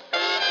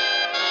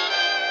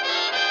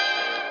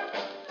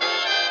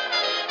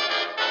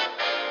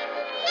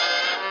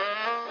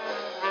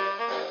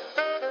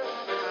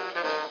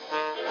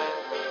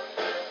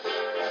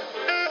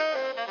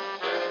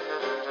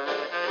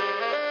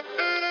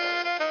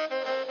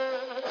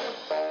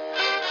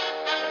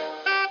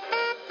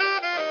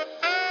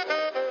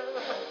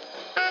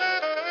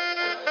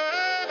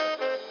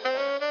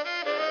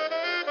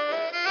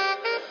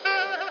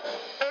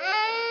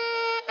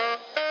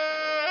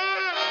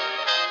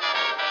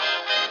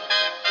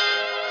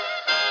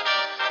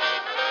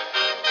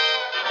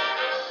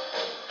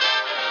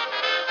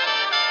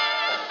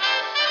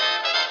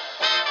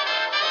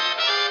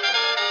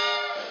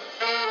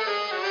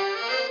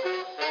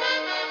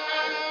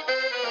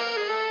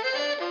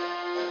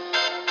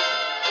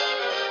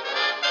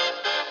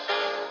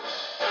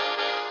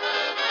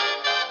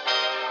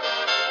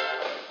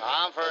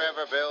 I'm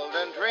forever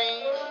building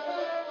dreams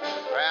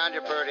round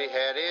your pretty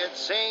head, it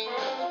seems.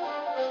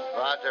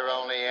 But they're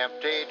only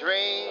empty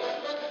dreams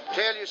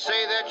till you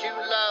say that you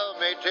love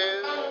me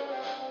too.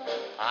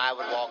 I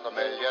would walk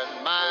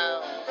 1,000,000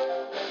 miles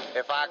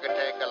if I could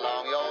take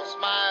along your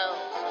smiles.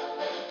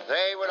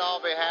 They would all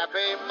be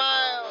happy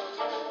miles,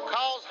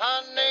 'cause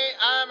honey,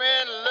 I'm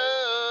in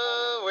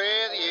love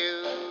with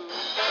you.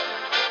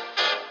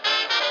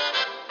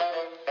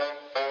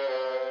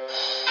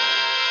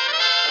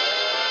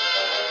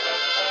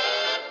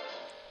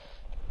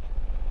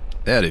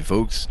 Howdy,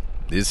 folks.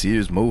 This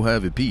here's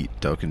Mojave Pete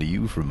talking to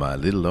you from my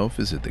little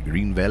office at the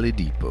Green Valley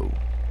Depot.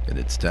 And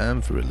it's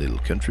time for a little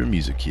country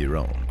music here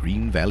on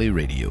Green Valley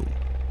Radio.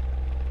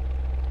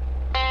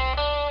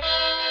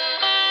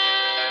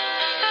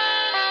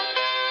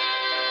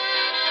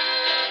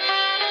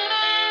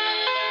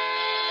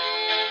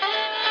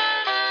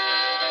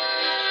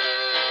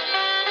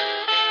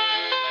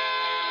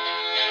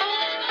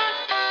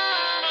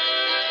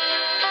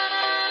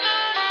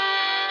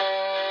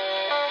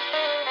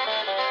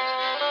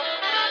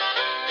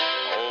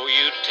 Oh,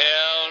 you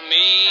tell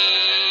me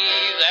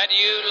that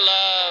you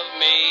love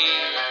me.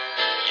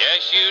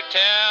 Yes, you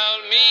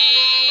tell me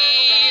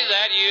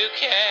that you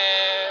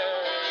care.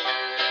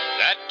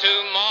 That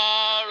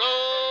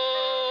tomorrow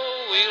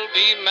we'll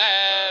be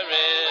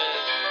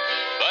married,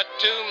 but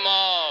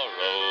tomorrow's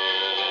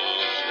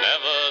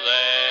never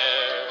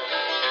there.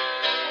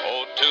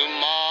 Oh,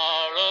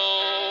 tomorrow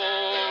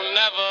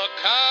never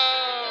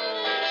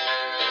comes.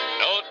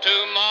 No,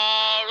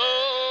 tomorrow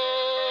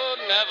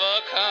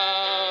never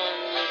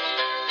comes.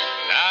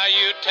 Now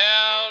you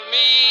tell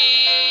me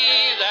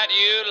that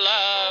you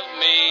love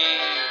me,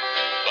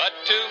 but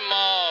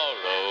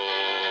tomorrow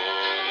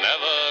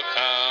never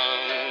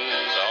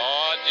comes.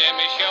 Oh,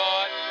 Jimmy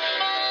Short.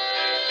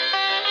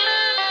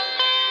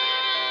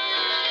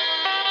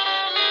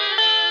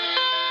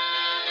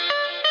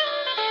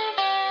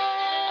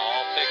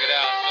 Oh, pick it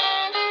out,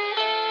 son.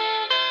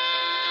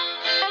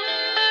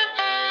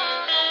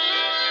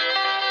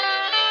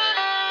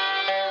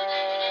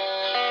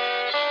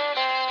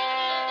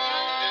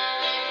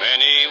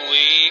 Many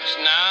weeks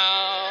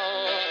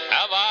now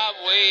have I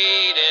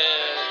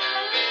waited.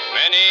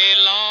 Many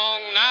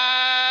long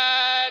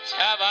nights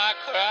have I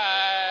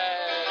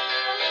cried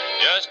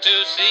just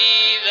to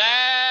see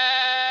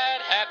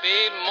that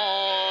happy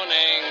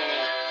morning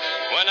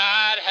when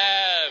I'd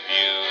have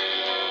you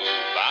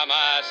by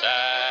my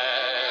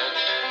side.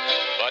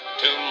 But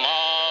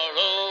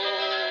tomorrow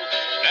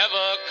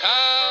never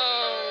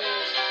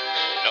comes.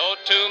 No,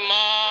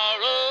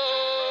 tomorrow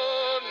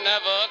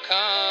never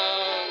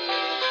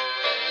comes.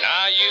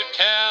 Now you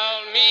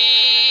tell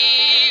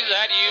me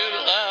that you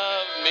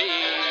love me,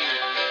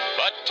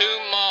 but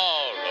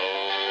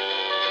tomorrow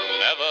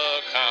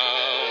never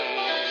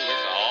comes.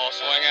 All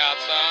swing out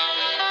some.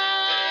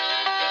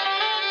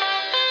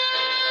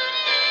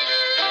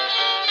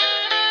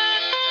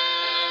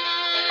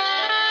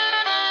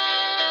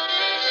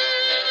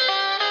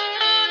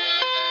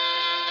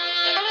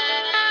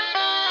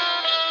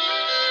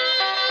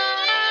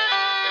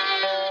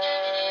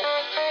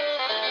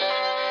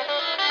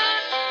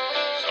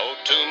 So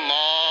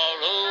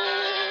tomorrow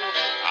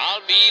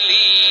I'll be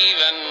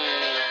leaving.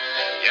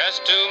 Yes,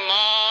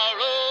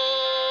 tomorrow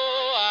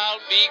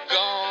I'll be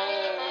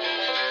gone.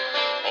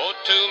 Oh,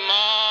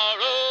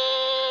 tomorrow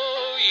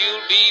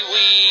you'll be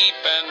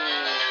weeping,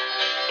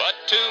 but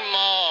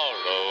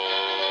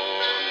tomorrow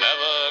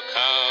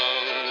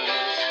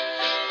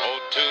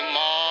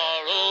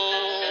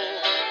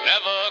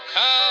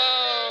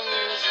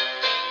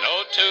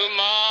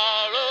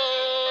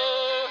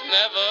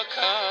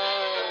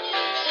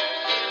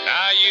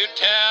you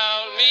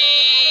tell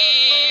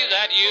me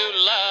that you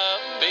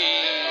love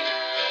me,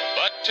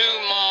 but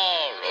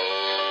tomorrow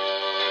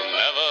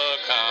never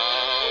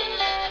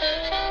comes.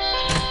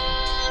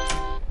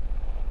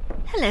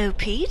 Hello,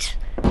 Pete.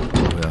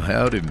 Well,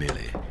 howdy,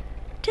 Millie.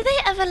 Do they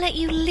ever let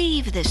you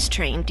leave this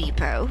train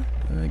depot?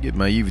 I get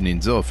my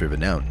evenings off every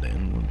now and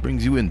then. What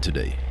brings you in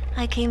today?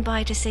 I came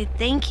by to say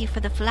thank you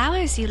for the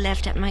flowers you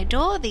left at my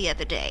door the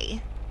other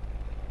day.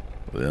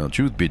 Well,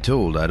 truth be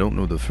told, I don't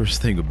know the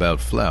first thing about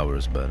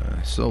flowers, but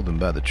I saw them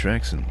by the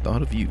tracks and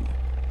thought of you.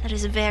 That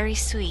is very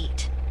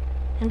sweet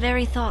and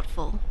very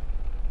thoughtful.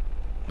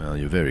 Well,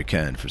 you're very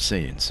kind for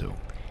saying so.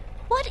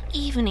 What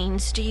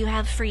evenings do you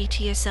have free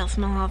to yourself,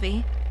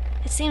 Mojave?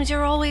 It seems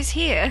you're always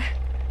here.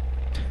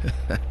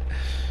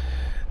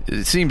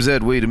 It seems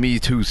that way to me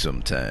too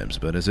sometimes,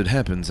 but as it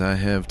happens, I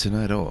have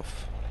tonight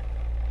off.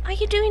 Are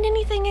you doing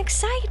anything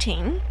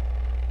exciting?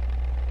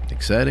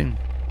 Exciting?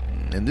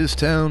 In this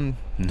town?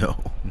 No.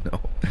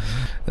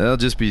 I'll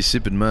just be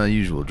sipping my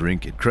usual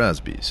drink at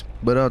Crosby's.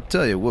 But I'll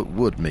tell you what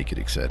would make it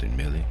exciting,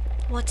 Millie.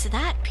 What's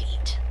that,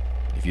 Pete?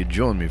 If you'd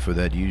join me for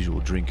that usual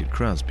drink at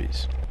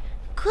Crosby's.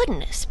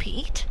 Goodness,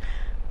 Pete.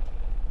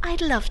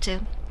 I'd love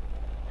to.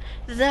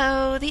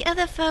 Though the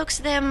other folks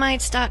there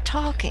might start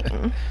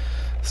talking.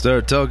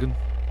 Start talking?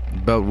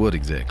 About what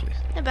exactly?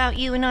 About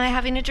you and I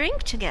having a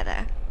drink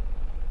together.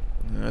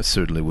 I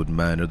certainly wouldn't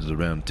mind others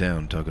around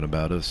town talking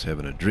about us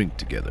having a drink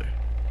together.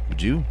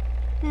 Would you?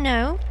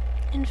 No.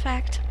 In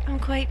fact, I'm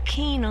quite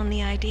keen on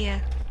the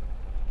idea.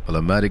 Well,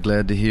 I'm mighty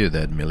glad to hear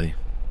that, Millie.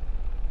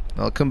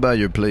 I'll come by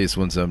your place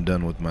once I'm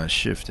done with my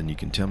shift, and you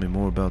can tell me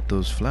more about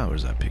those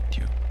flowers I picked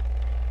you.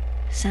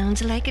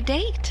 Sounds like a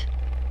date.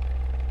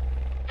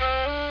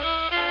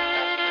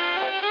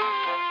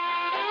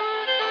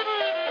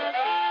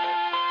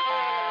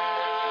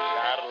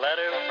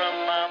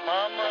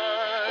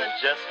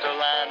 Just a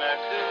line or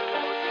two.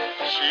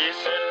 She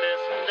said,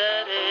 listen,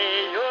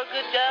 Daddy, your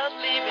good gal's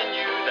leaving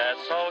you.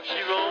 That's all she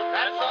wrote.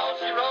 That's all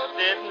she wrote.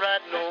 Didn't write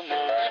no more.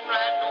 Didn't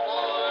write no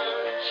more.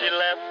 She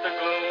left the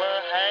gloomer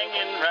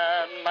hanging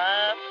round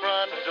my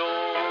front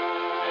door.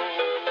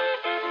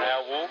 Now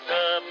woke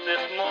up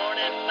this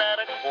morning at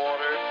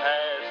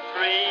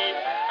 3:15.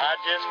 I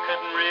just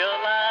couldn't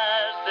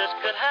realize this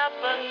could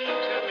happen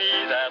to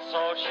me. That's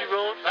all she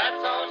wrote.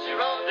 That's all she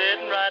wrote.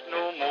 Didn't write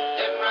no more.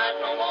 Didn't write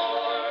no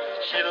more.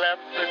 She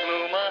left the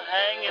gloomer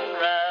hanging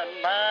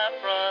round my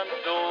front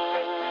door.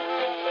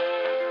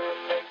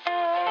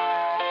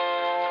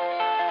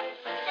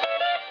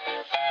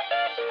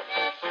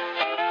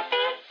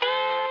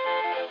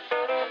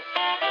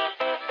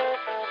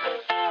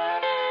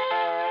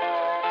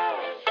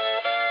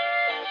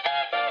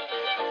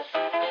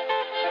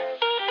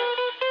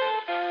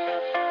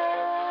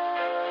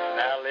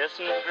 Now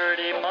listen,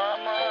 pretty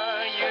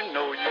mama, you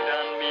know you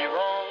done me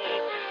wrong.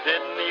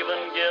 Didn't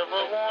even give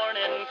a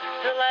warning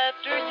till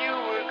after you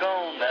were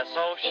gone. That's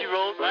all she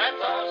wrote.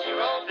 That's all she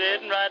wrote.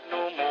 Didn't write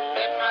no more.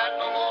 Didn't write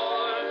no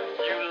more.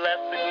 You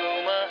left the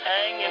gloomer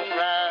hanging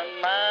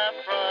round my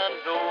front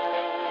door.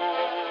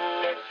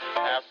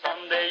 Now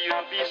someday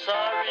you'll be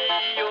sorry,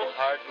 your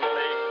heart will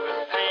ache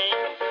with pain.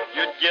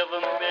 You'd give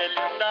 $1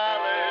 million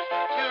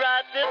to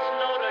write this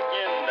note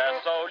again.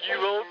 That's all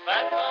you wrote.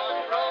 That's all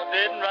you wrote.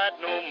 Didn't write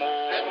no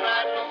more. Didn't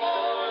write no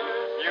more.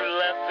 You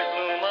left the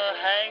gloomer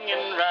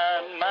hanging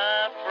round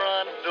my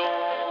front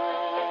door.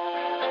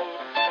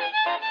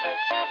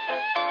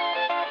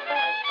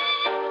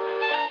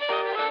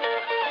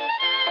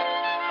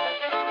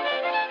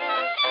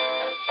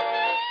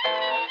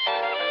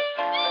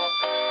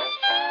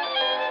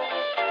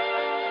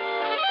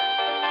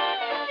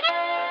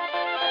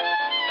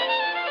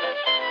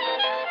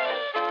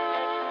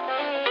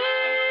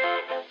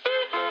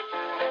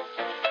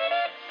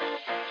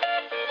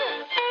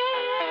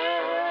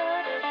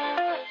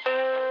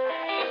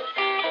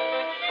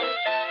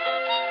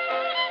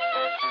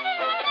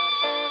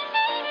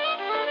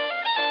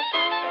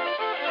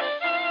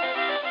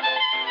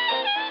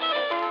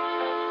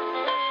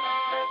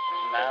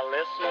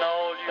 Listen,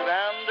 all you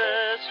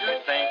rounders who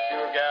think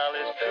your gal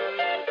is true,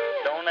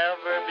 don't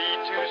ever be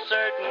too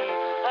certain,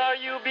 or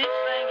you'll be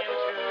singing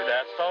too.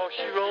 That's all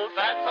she wrote.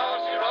 That's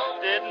all she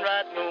wrote. Didn't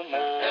write no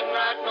more. Didn't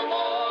write no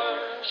more.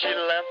 She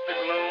left the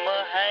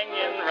gloomer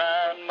hanging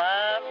round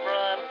my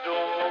front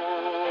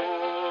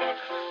door.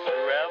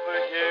 Whoever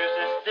hears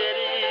this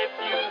ditty, if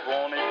you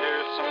want to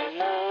hear some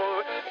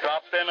more,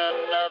 drop in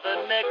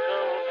another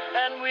nickel,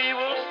 and we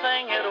will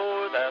sing it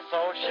o'er. That's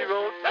all she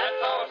wrote.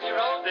 That's all she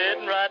wrote.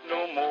 Didn't write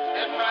no more.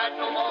 Didn't write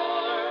no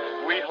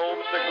more. We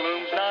hope the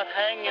gloom's not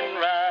hanging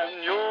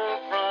round your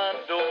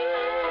front door.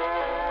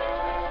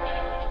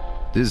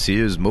 This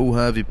here's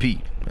Mojave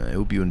Pete. I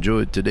hope you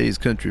enjoyed today's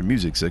country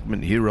music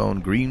segment here on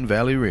Green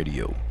Valley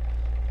Radio,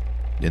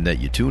 and that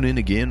you tune in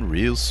again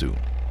real soon.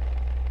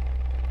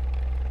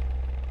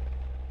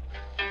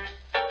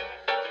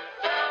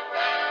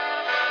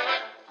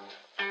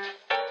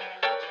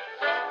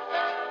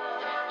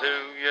 Do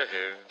you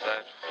hear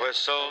that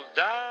whistle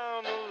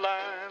down the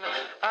line?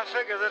 I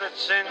figure that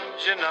it's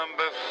engine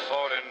number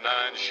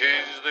 49.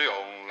 She's the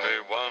only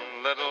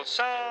one that'll little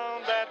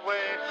sound that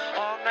way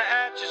on the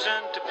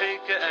Atchison,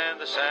 Topeka, and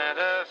the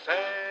Santa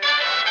Fe.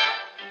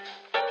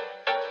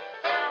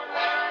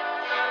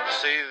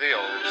 See the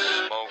old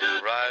smoke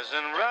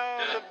rising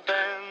round the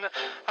bend.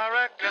 I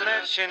reckon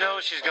that she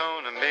knows she's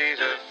gonna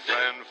meet a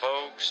friend.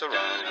 Folks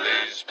around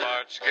these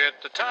parts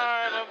get the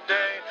time of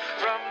day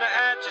from the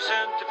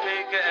Atchison,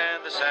 Topeka,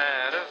 and the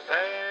Santa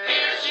Fe.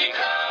 Here she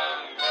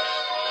comes.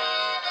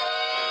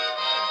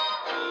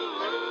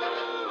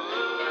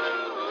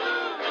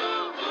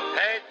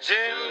 Hey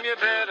Jim, you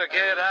better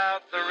get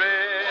out the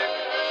rig.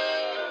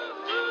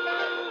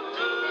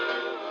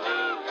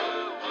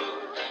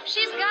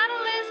 She's got a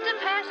list of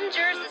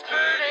passengers that's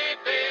pretty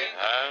big.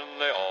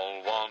 And they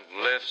all want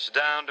lifts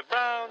down to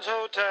Brown's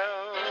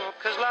Hotel,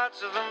 'cause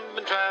lots of them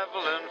been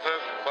traveling for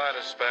quite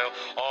a spell,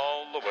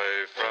 all the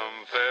way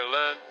from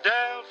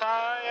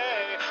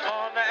Philadelphia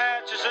on the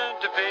Atchison,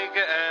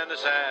 Topeka, and the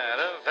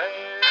Santa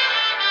Fe.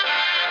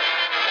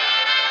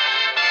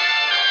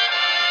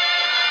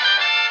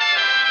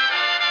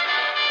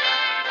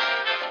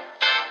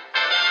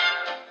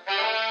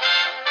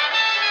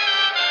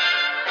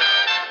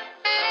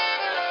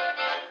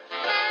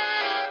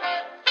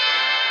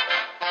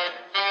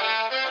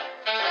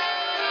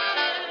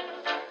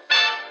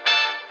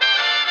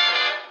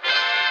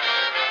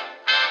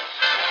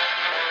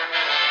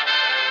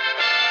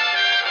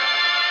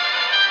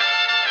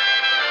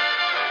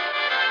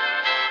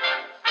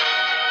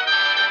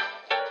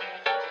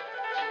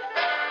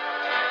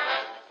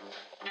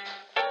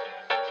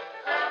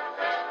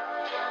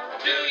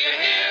 Do you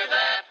hear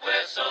that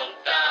whistle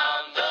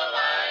down the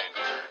line?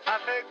 I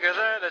figure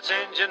that it's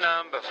engine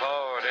number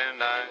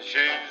 49.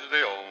 She's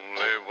the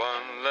only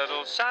one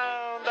that'll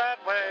sound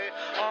that way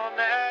on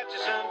the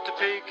Atchison,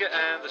 Topeka,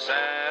 and the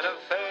Santa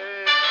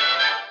Fe.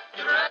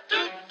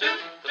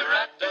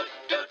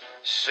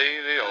 See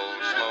the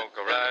old smoke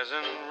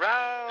rising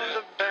round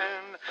the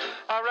bend.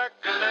 I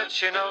reckon that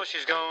she knows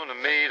she's gonna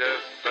meet a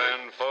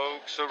friend.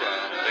 Folks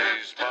around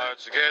these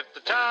parts get the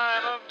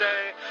time of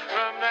day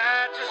from the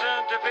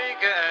Atchison,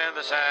 Topeka, and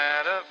the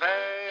Santa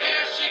Fe.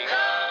 Here she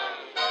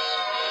comes.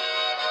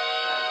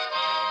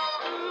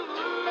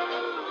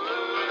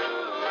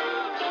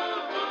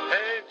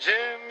 Hey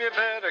Jim, you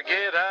better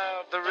get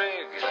out the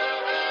rig.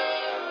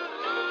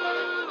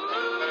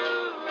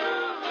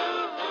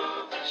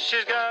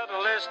 She's got a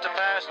list of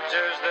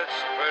passengers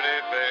that's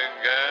pretty big,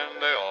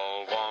 and they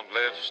all want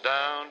lifts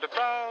down to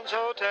Brown's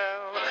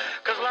Hotel,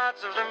 'cause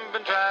lots of them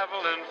been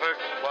traveling for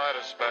quite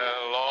a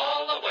spell,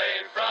 All the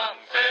way from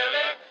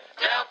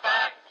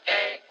Philadelphia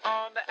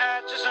on the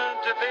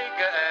Atchison,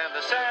 Topeka, and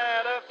the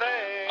Santa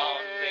Fe.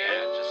 on the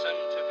Atchison,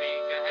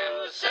 Topeka, and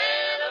the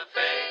Santa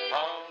Fe.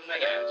 On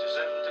the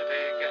Atchison,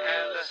 Topeka,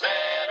 and the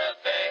Santa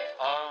Fe.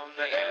 on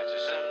the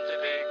Atchison,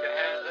 Topeka,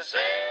 and the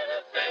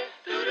Santa Fe.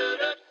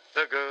 Doo-doo-doo.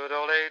 the good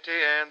old AT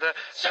and the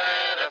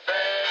Santa Fe.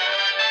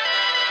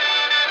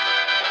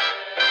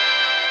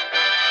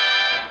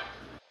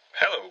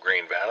 Hello,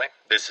 Green Valley.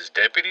 This is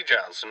Deputy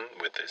Johnson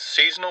with the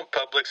Seasonal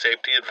Public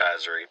Safety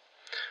Advisory.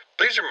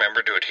 Please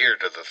remember to adhere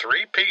to the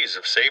 3 P's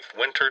of safe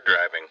winter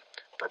driving: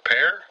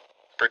 prepare,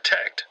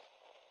 protect,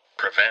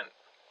 prevent.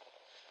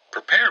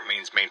 Prepare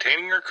means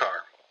maintaining your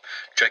car,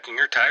 checking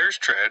your tires'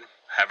 tread,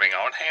 having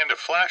on hand a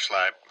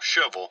flashlight,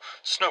 shovel,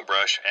 snow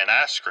brush, and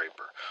ice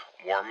scraper,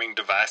 warming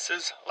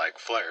devices like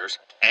flares,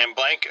 and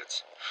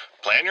blankets.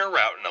 Plan your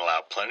route and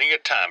allow plenty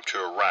of time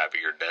to arrive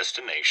at your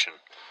destination.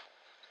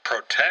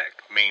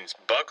 Protect means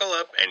buckle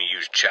up and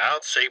use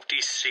child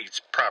safety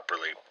seats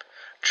properly.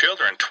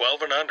 Children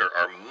 12 and under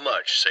are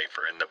much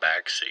safer in the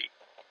back seat.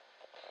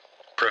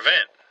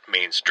 Prevent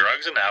means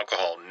drugs and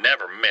alcohol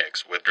never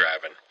mix with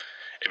driving.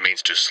 It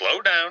means to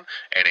slow down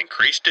and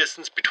increase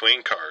distance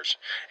between cars,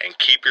 and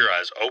keep your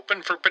eyes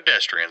open for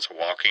pedestrians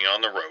walking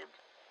on the road.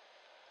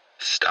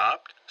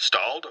 Stopped,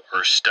 stalled,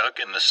 or stuck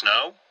in the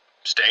snow?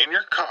 Stay in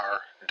your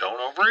car,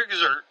 don't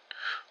overexert.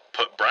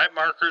 Put bright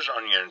markers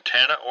on your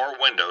antenna or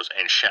windows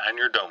and shine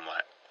your dome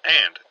light.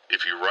 And,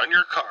 if you run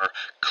your car,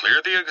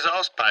 clear the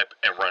exhaust pipe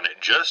and run it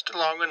just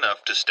long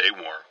enough to stay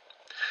warm.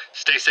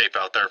 Stay safe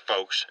out there,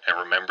 folks, and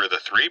remember the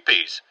 3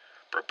 P's: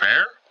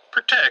 prepare,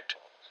 protect,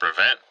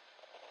 prevent.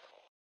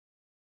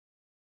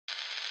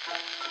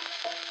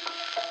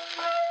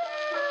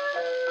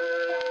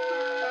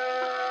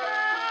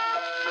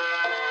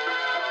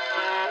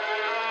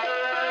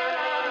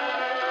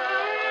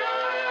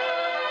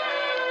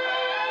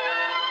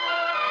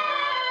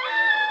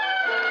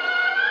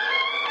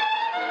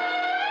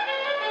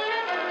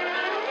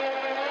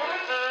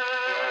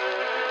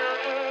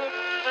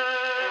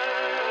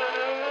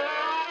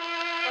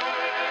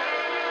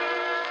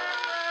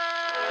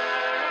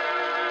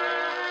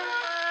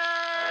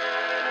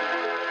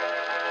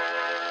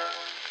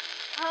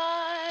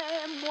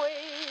 Time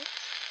waits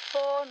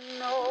for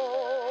no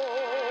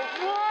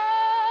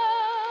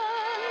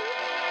one.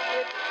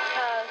 It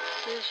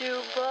passes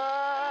you by.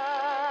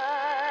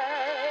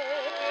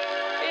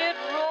 It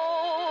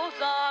rolls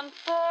on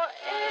forever,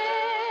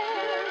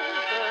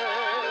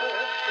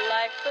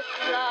 like the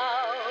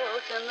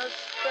clouds in the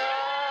sky.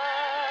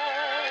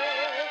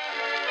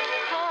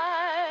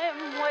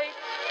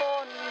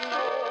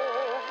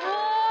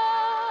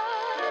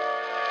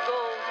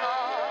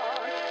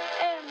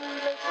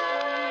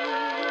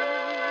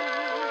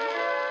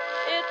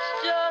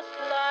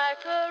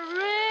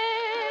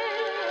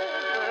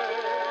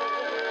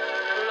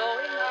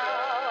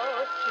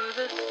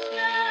 the sea.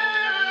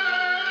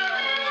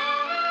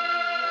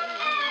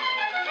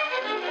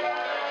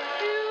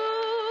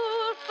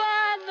 You'll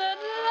find that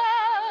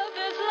love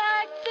is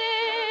like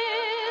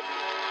this.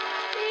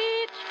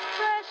 Each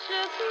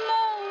precious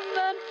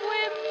moment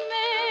we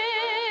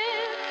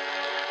miss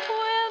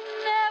will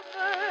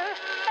never,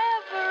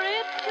 ever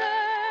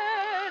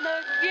return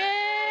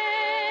again.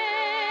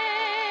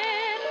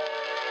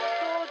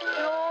 So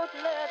don't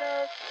let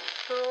us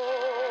throw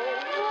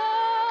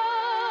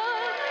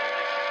one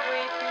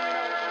sweet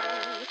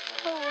moment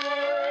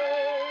away.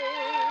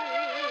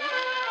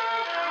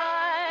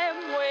 Time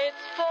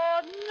waits for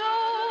no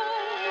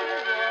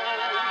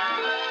one.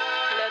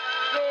 Let's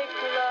make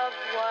love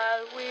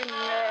while we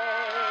may.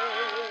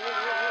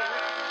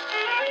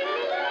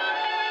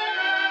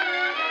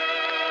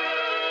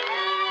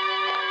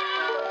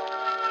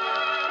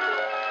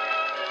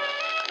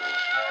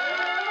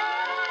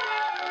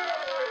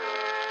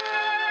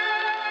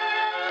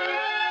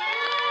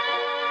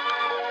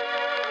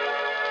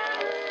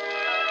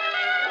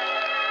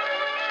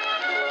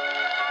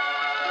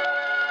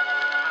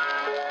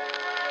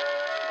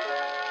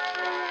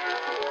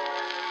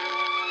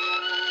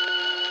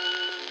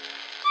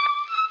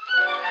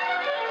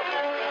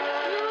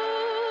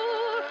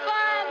 You'll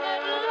find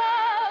that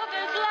love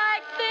is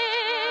like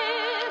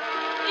this.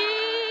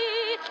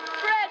 Each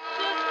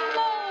precious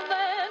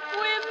moment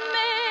we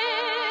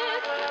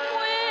miss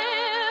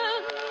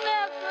will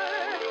never,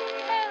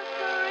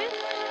 ever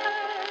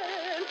return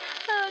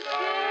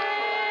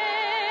again.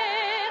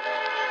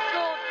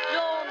 So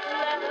don't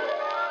let us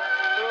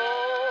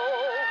throw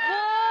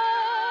one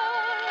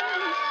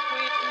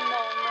sweet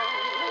moment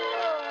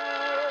away.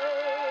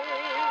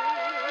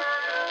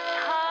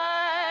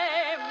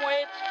 Time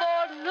waits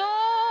for no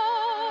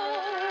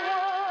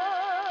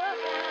one.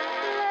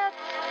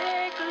 Let's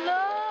take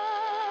love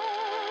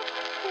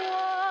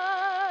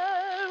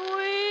while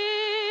we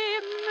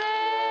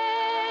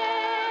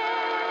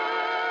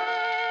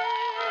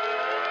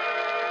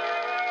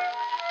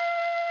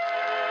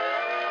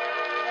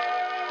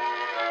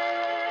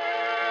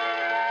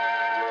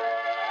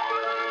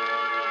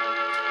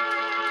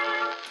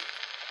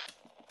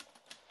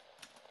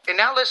And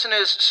now,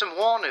 listeners, some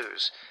war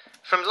news.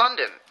 From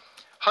London,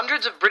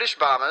 hundreds of British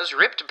bombers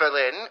ripped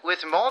Berlin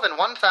with more than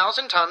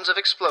 1,000 tons of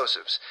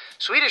explosives.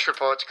 Swedish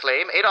reports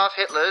claim Adolf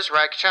Hitler's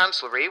Reich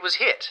Chancellery was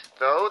hit,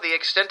 though the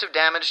extent of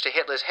damage to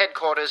Hitler's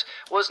headquarters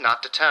was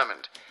not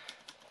determined.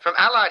 From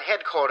Allied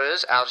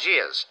headquarters,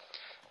 Algiers,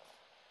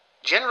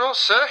 General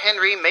Sir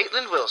Henry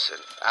Maitland-Wilson,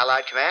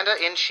 Allied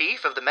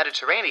Commander-in-Chief of the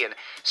Mediterranean,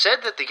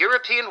 said that the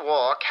European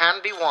war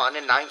can be won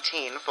in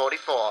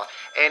 1944,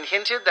 and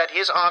hinted that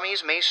his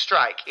armies may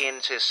strike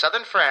into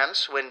southern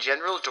France when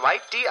General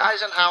Dwight D.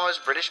 Eisenhower's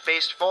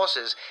British-based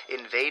forces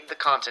invade the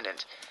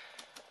continent.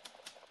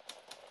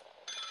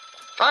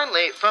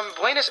 Finally, from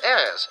Buenos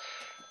Aires,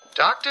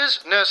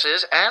 doctors,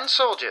 nurses, and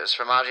soldiers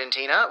from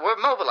Argentina were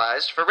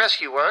mobilized for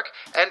rescue work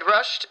and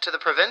rushed to the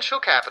provincial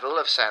capital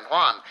of San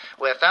Juan,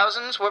 where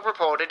thousands were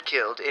reported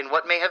killed in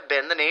what may have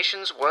been the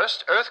nation's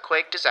worst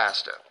earthquake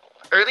disaster.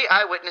 Early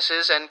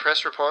eyewitnesses and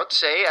press reports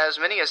say as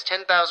many as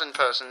 10,000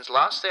 persons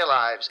lost their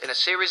lives in a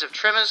series of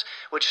tremors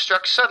which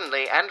struck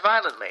suddenly and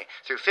violently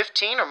through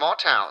 15 or more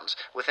towns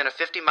within a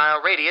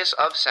 50-mile radius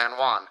of San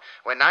Juan,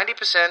 where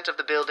 90% of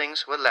the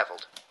buildings were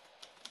leveled.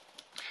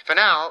 For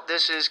now,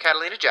 this is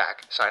Catalina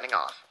Jack, signing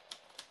off.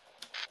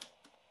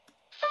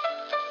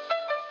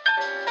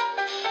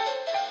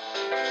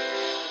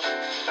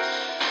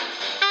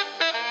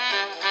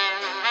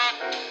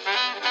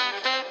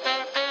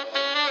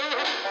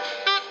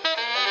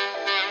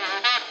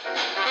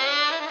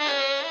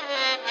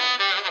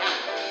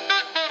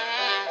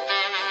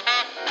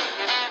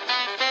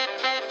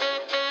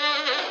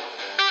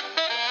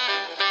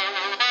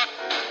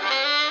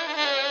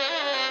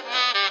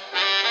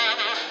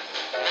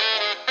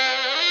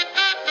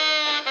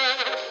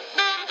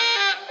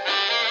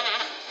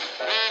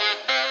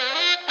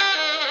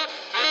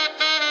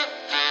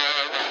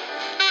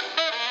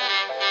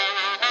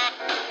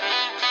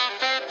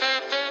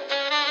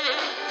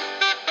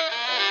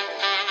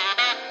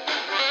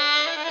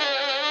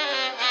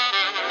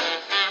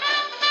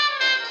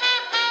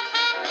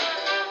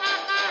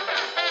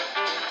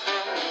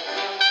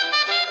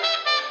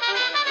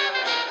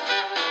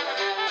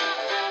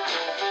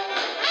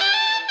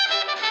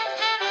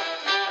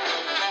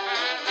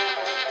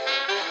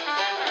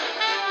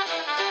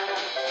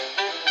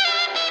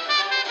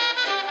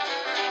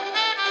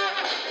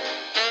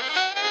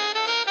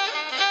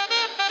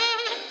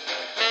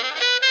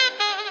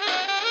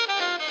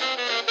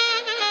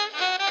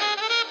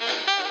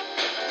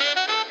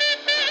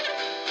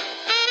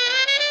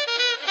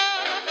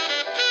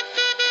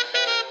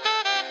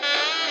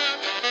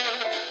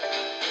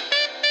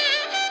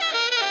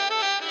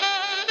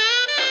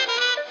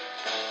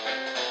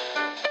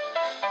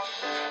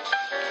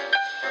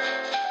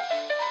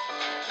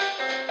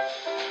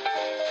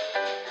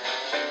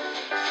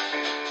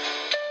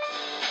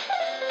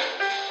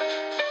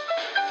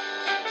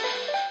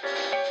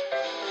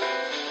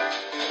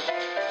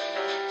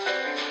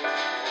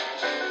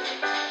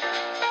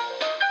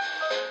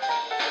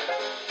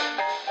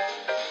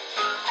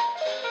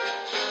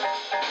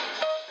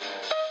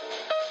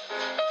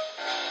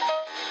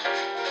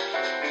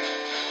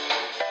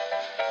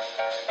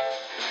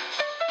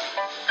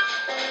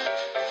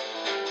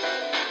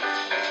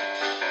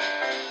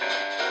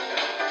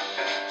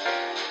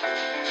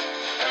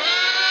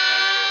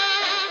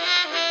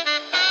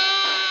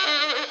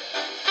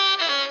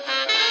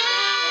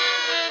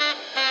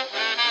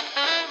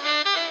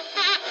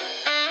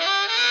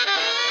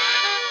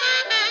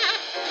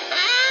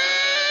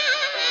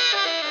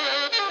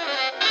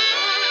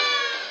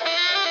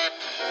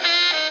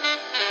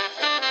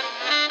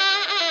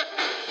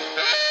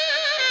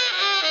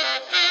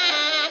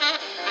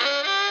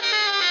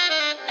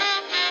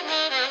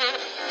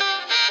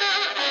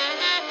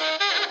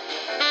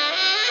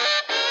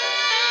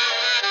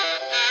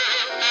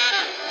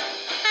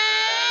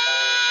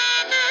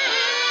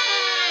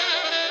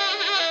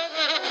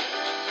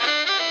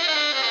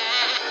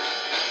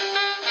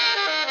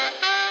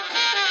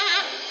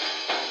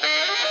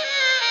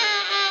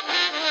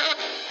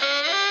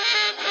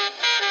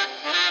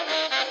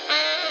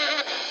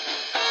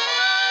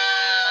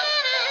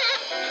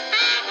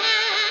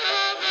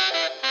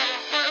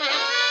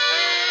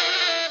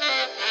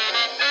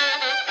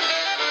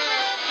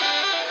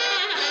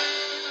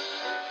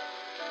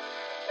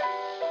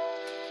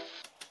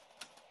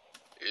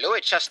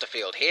 Louis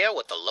Chesterfield here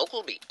with the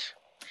local beat.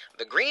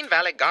 The Green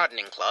Valley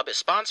Gardening Club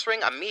is sponsoring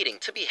a meeting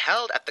to be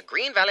held at the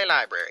Green Valley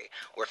Library,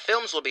 where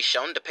films will be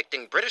shown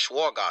depicting British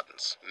war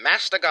gardens.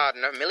 Master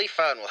gardener Millie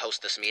Fern will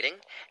host this meeting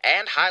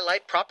and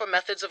highlight proper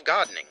methods of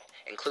gardening,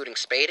 including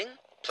spading,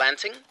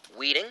 planting,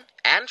 weeding,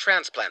 and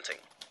transplanting.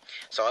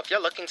 So if you're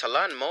looking to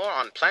learn more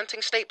on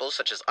planting staples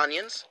such as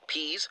onions,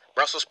 peas,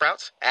 Brussels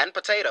sprouts, and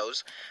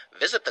potatoes,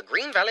 visit the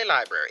Green Valley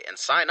Library and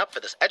sign up for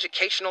this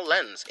educational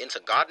lens into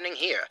gardening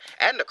here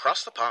and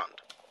across the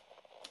pond.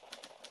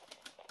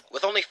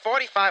 With only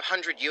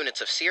 4,500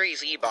 units of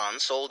Series E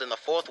bonds sold in the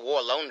Fourth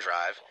War Loan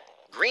Drive,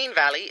 Green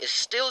Valley is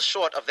still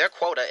short of their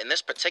quota in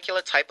this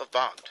particular type of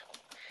bond.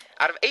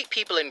 Out of 8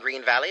 people in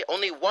Green Valley,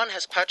 only 1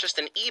 has purchased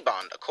an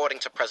E-bond, according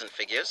to present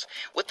figures,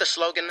 with the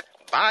slogan,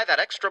 "Buy that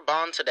extra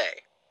bond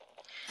today."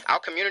 Our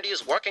community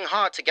is working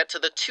hard to get to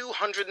the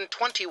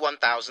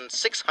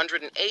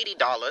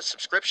 $221,680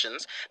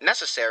 subscriptions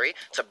necessary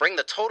to bring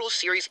the total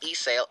Series E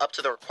sale up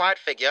to the required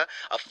figure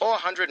of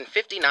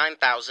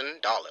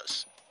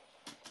 $459,000.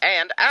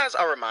 And as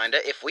a reminder,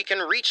 if we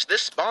can reach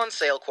this bond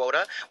sale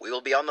quota, we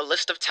will be on the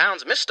list of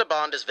towns Mr.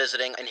 Bond is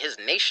visiting in his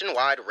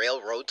nationwide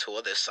railroad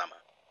tour this summer.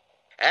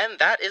 And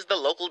that is the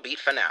local beat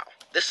for now.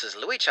 This is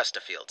Louis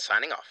Chesterfield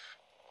signing off.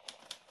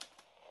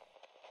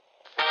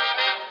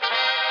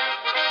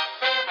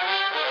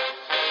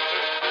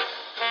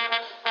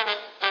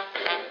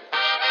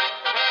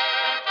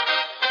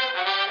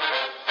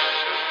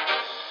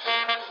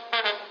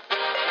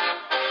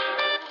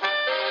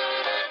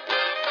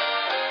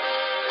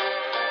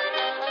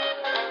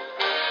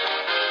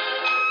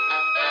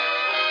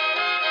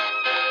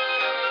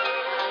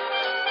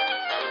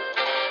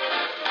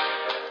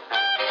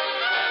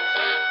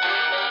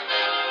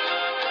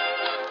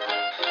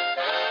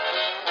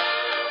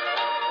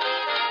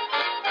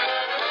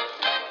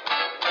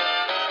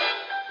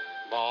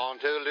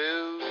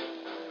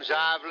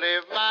 I've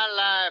lived my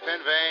life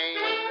in vain.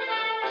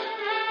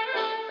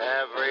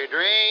 Every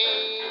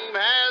dream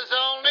has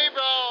only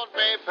brought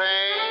me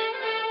pain.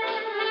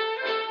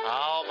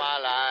 All my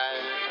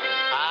life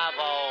I've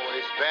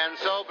always been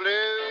so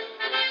blue.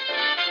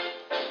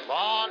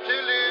 Born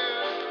to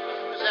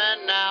lose,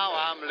 and now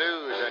I'm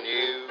losing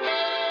you.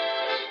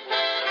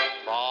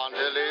 Born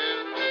to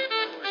lose,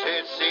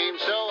 it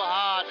seems so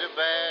hard to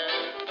bear.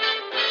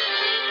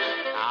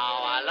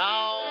 How I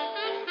long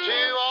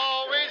to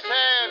always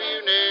have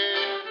you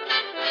near.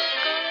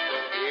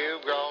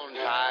 You've grown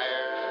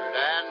tired,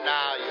 and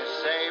now you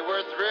say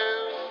we're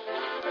through.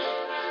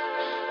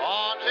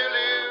 Born to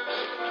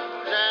lose,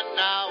 and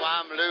now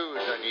I'm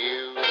losing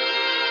you.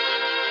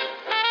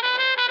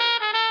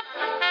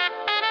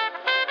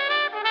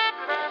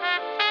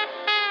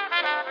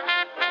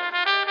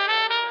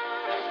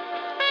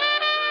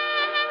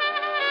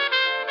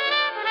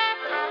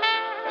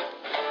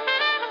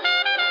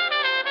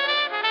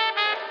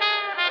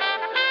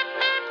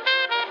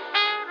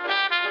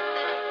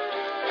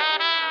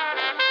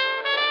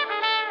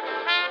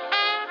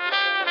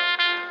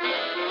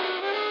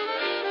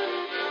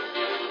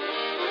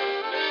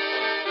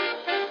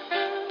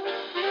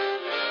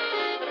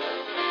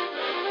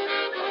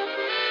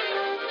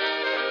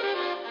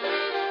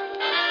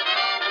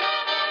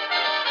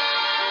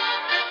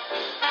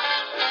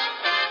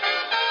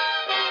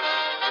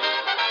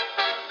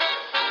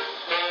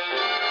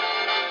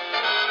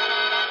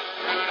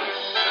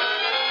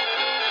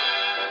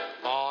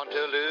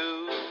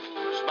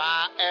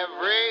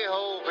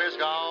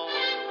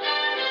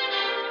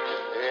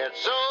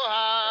 It's so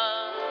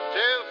hard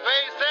to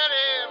face that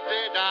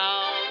empty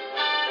dawn.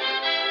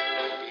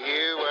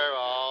 You were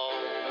all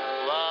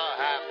the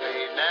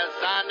happiness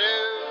I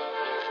knew.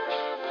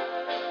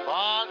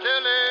 Born to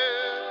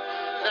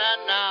lose, and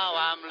now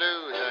I'm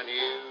losing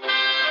you.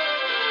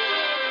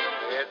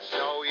 It's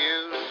no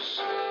use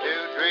to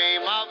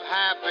dream of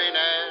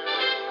happiness.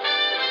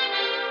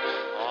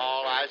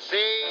 All I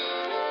see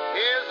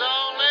is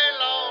only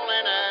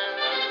loneliness.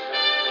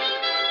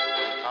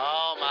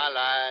 All my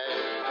life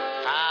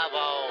I've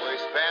always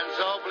been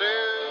so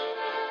blue.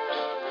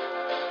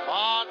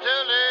 Born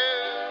to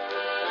lose,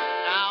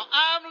 now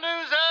I'm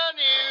losing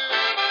you.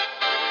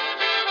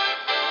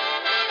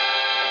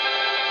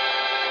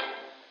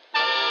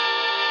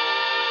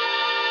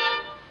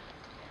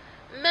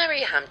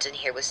 Mary Hampton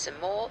here with some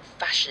more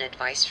fashion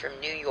advice from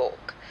New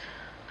York.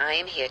 I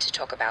am here to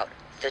talk about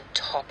the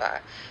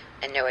topper.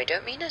 And no, I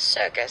don't mean a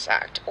circus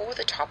act or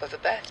the top of a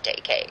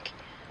birthday cake.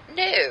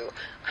 No,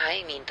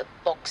 I mean the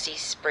boxy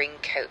spring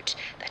coat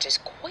that is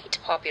quite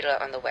popular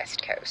on the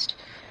West Coast.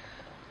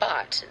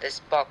 But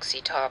this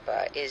boxy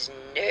topper is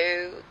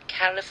no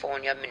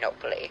California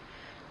monopoly.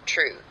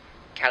 True,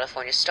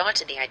 California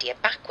started the idea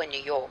back when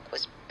New York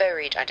was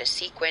buried under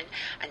sequin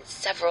and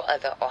several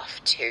other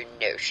off-tune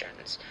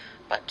notions.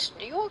 But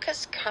New York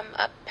has come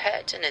up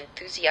pert and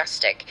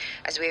enthusiastic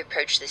as we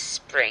approach this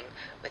spring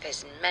with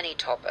as many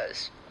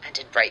toppers, and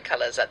in bright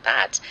colors at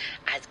that,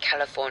 as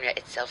California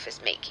itself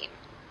is making.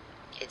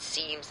 It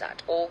seems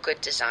that all good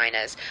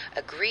designers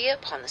agree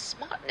upon the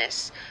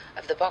smartness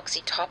of the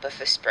boxy topper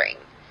for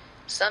spring.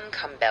 Some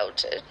come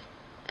belted,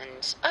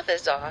 and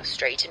others are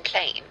straight and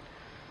plain.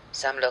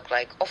 Some look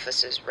like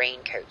officers'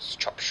 raincoats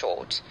chopped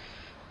short.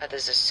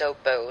 Others are so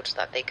bold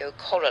that they go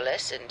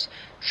collarless and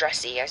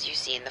dressy as you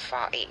see in the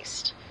Far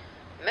East.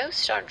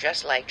 Most are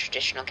dressed like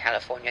traditional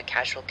California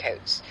casual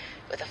coats,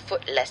 with a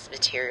foot less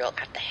material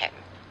at the hem.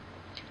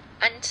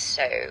 And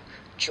so,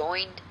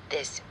 join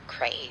this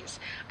craze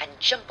and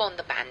jump on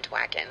the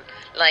bandwagon,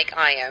 like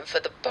I am for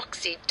the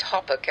boxy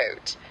topper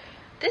coat.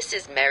 This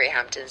is Mary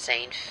Hampton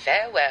saying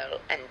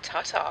farewell and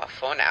ta-ta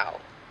for now.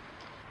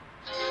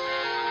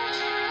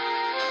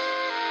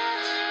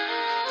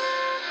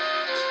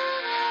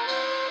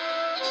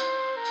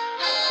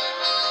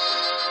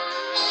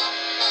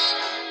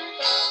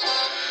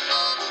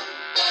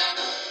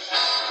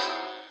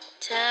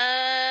 Time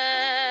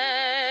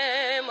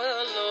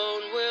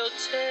alone will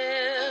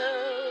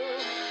tell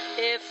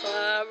if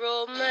our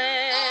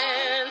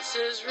romance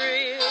is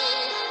real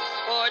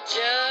or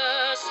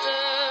just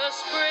a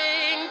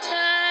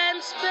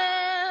springtime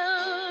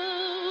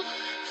spell.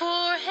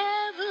 For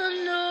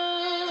heaven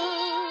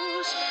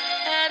knows,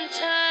 and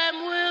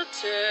time will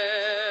tell.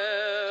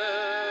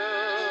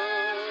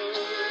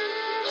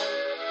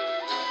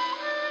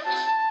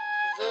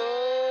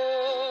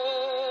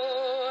 Though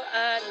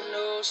I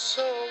know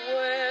so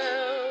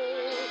well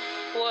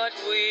what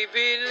we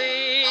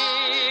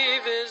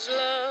believe is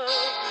love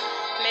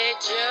may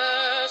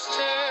just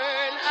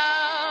turn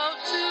out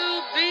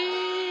to be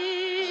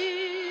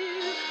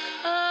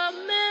a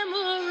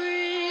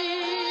memory,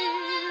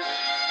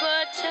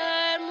 but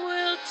time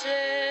will tell.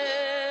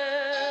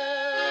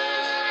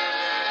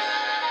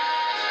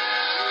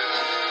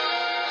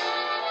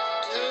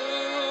 Do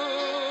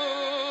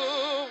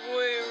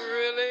we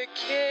really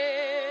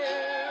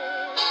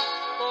care,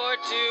 or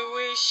do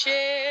we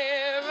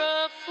share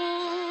a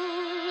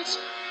fool's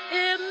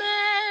imagination?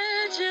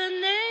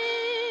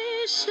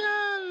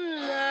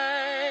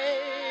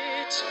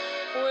 Nights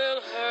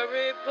will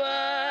hurry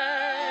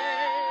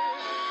by,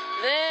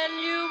 then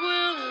you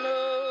will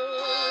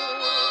know,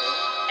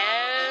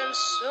 and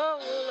so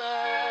will I.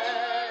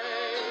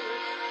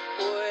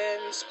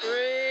 When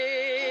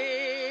spring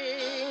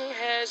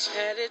has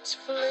had its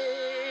fling,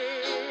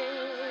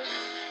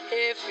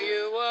 if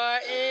you are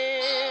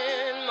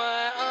in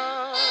my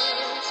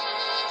arms,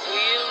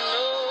 we'll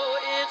know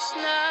it's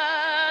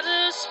not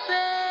a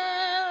spell.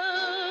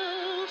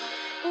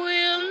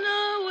 We'll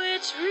know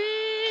it's real,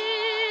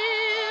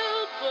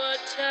 but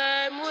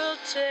time will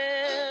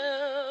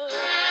tell.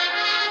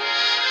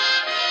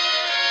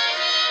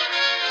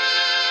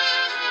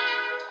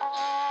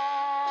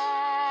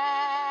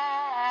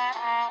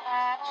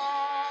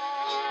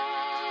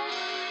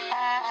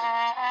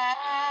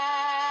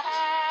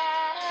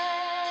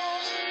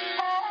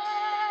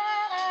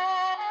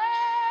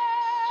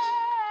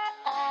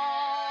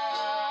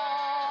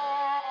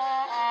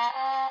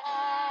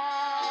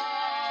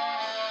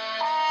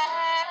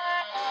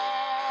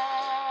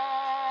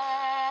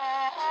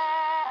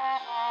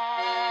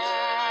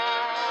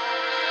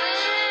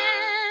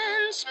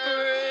 And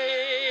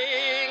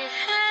spring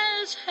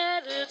has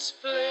had its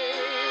fling.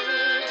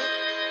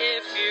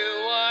 If you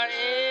are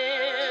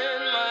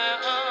in my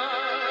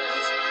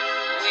arms,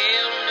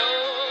 we'll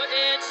know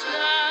it's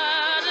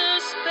not a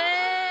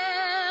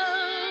spell.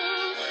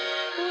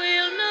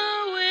 We'll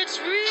know it's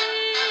real,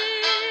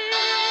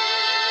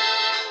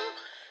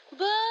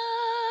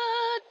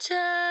 but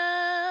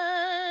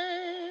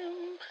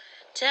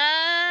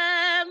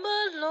time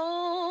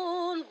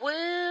alone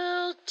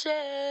will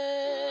tell.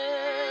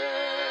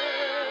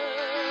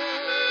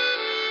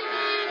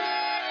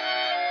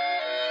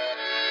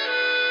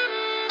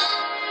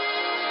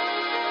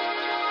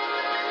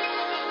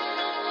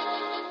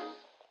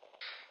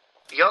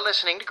 You're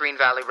listening to Green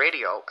Valley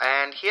Radio,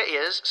 and here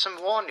is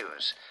some war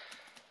news.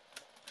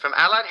 From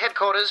Allied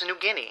headquarters in New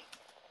Guinea.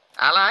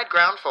 Allied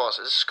ground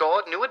forces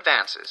scored new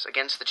advances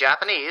against the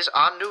Japanese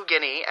on New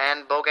Guinea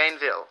and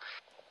Bougainville.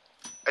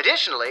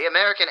 Additionally,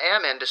 American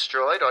airmen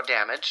destroyed or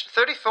damaged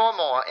 34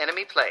 more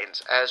enemy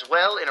planes, as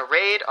well in a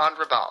raid on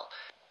Rabaul.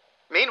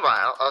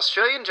 Meanwhile,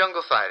 Australian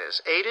jungle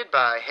fighters, aided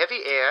by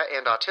heavy air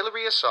and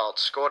artillery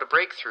assaults, scored a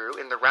breakthrough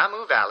in the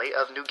Ramu Valley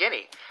of New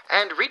Guinea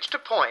and reached a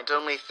point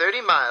only 30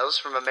 miles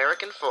from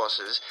American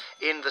forces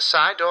in the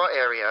Sidor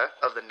area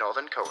of the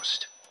northern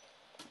coast.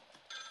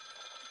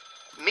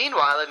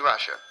 Meanwhile, in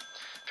Russia,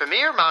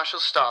 Premier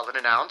Marshal Stalin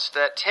announced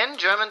that 10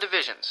 German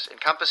divisions,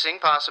 encompassing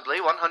possibly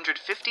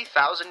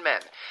 150,000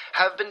 men,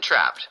 have been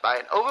trapped by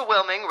an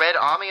overwhelming Red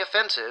Army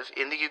offensive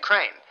in the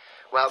Ukraine,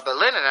 while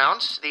Berlin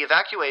announced the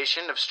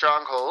evacuation of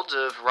strongholds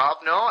of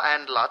Rovno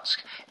and Lutsk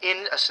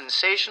in a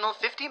sensational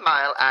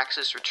 50-mile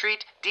Axis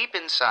retreat deep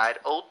inside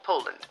Old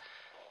Poland.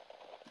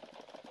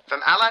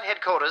 From Allied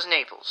headquarters,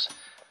 Naples.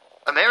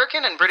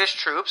 American and British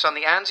troops on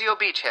the Anzio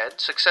beachhead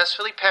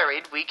successfully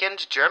parried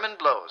weakened German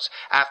blows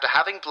after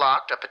having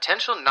blocked a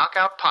potential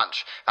knockout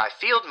punch by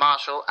Field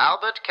Marshal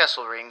Albert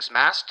Kesselring's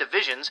massed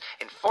divisions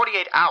in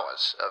 48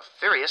 hours of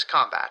furious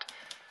combat.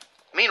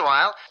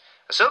 Meanwhile,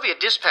 a Soviet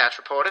dispatch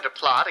reported a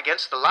plot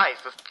against the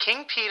life of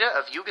King Peter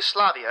of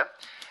Yugoslavia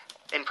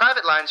in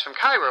private lines from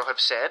Cairo have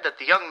said that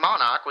the young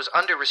monarch was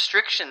under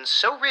restrictions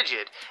so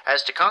rigid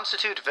as to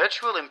constitute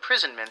virtual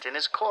imprisonment in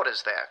his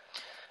quarters there.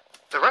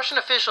 The Russian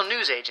official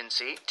news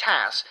agency,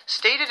 TASS,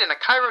 stated in a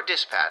Cairo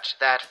dispatch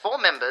that 4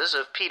 members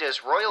of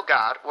Peter's royal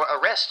guard were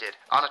arrested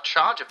on a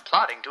charge of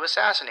plotting to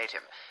assassinate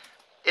him.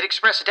 It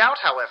expressed doubt,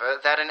 however,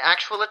 that an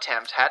actual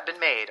attempt had been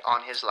made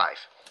on his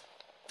life.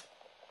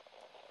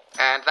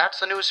 And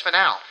that's the news for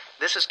now.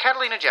 This is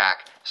Catalina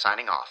Jack,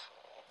 signing off.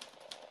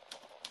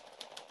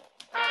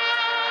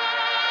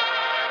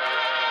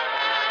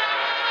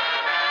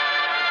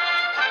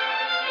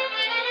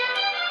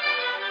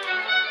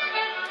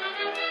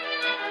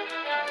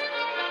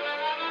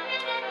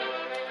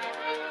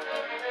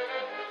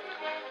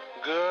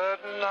 Good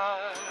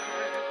night,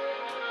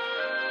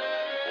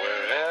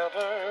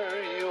 wherever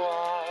you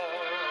are.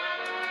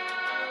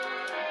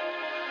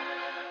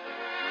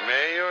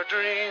 May your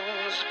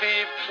dreams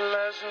be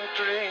pleasant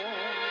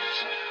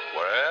dreams,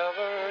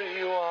 wherever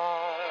you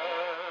are.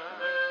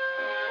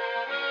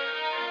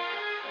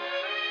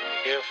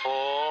 If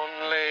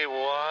only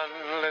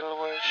one little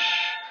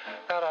wish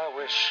that I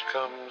wish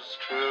comes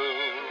true,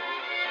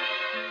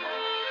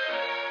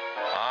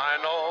 I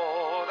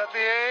know that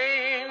the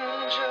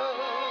angels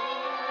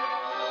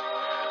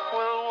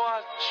will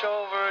watch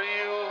over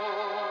you.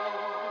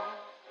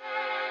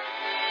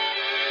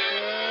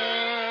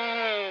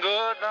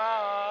 Good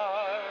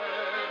night,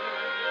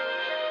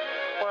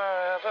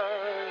 wherever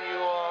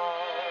you are.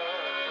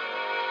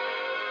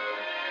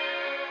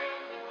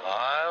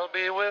 I'll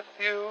be with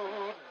you,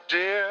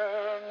 dear,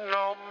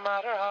 no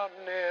matter how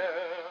near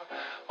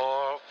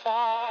or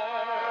far.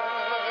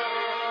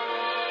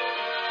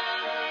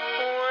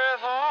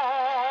 With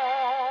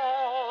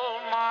all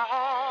my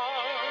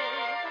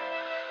heart,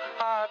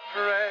 I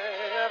pray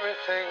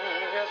everything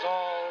is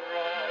all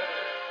right,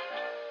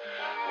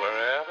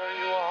 wherever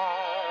you are.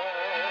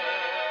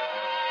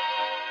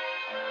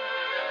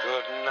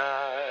 Good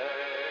night.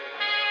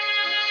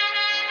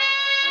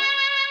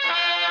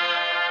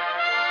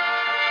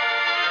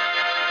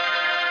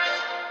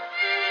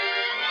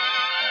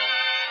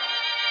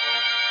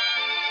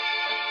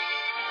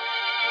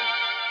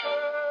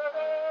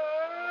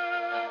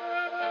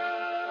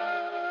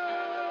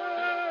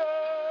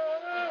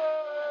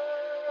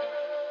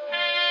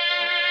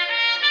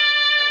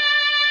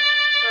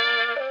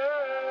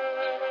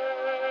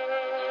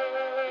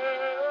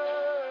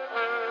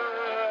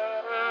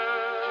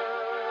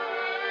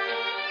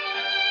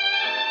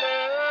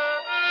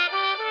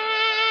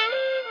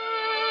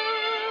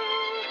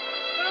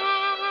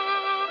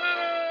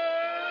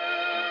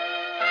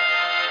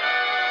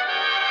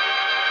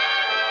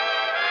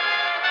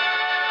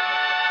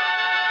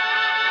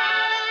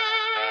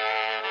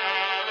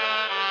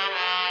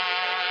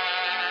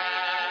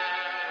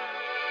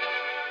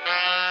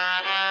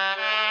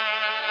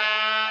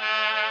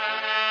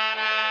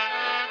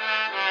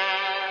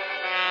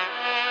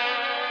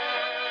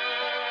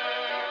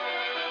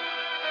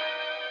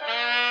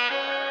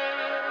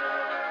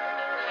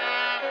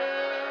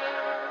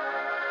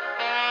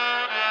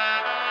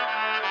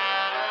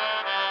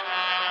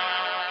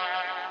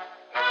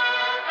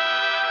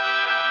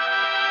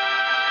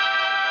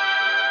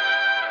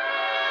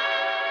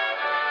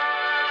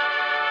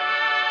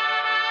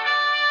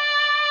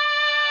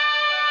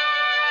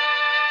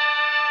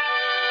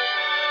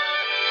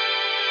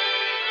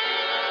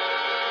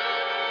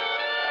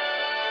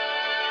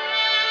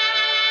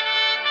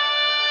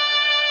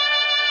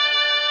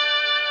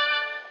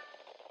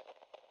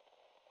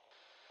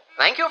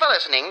 Thank you for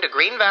listening to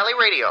Green Valley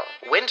Radio,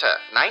 Winter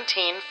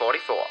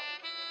 1944.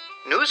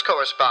 News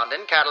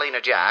correspondent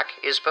Catalina Jack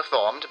is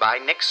performed by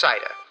Nick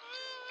Sider.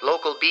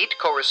 Local beat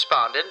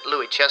correspondent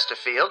Louis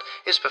Chesterfield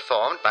is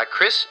performed by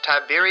Chris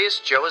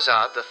Tiberius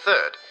Joazad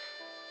III.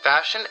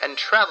 Fashion and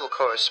travel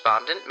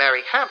correspondent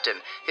Mary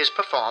Hampton is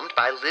performed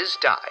by Liz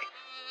Dye.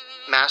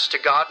 Master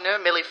gardener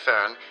Millie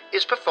Fern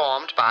is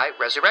performed by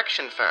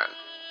Resurrection Fern.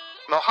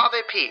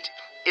 Mojave Pete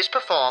is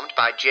performed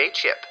by Jay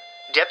Chip.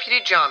 Deputy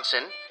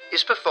Johnson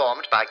is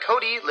performed by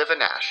Cody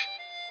Livernash.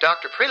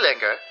 Dr.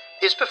 Prelinger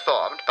is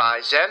performed by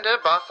Xander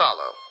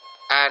Bartholow.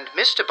 And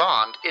Mr.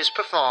 Bond is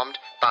performed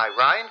by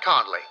Ryan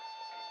Conley.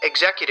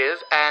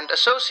 Executive and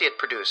associate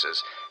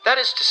producers, that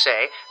is to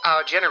say,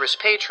 our generous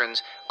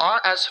patrons,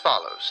 are as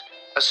follows.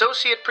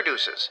 Associate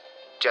producers,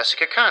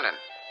 Jessica Kernan,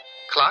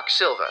 Clark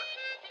Silva,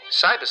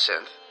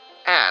 Cybersynth,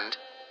 and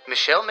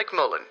Michelle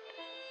McMullen.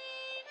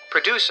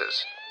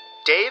 Producers,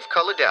 Dave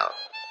Colladell,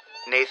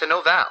 Nathan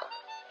Oval,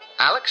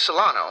 Alex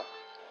Solano,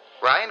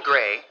 Ryan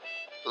Gray,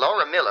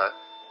 Laura Miller,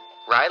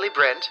 Riley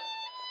Brent,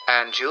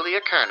 and Julia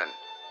Kernan.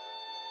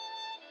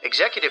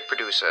 Executive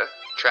producer,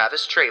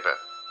 Travis Traber.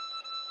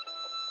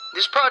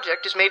 This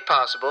project is made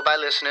possible by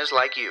listeners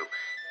like you.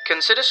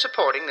 Consider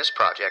supporting this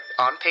project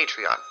on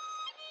Patreon.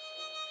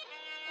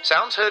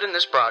 Sounds heard in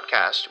this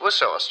broadcast were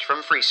sourced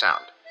from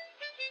Freesound.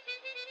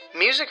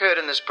 Music heard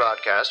in this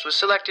broadcast was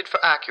selected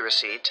for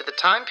accuracy to the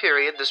time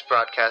period this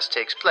broadcast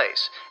takes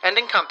place and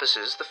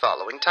encompasses the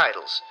following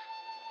titles.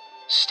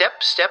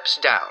 Step Steps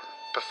Down,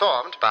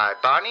 performed by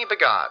Barney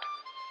Begard.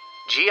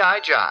 G.I.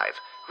 Jive,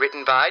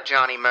 written by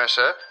Johnny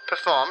Mercer,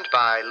 performed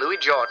by Louis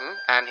Jordan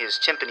and his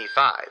Timpani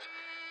Five.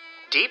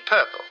 Deep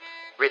Purple,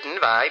 written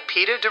by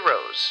Peter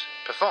DeRose,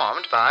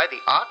 performed by the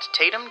Art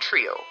Tatum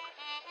Trio.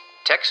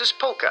 Texas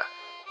Polka,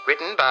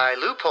 written by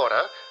Lou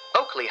Porter,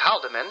 Oakley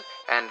Haldeman,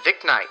 and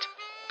Vic Knight,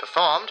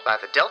 performed by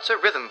the Delta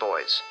Rhythm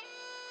Boys.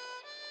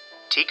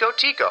 Tico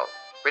Tico,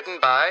 written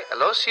by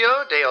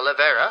Elocio de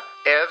Oliveira,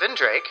 Ervin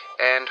Drake,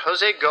 and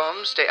Jose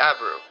Gomes de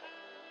Abreu,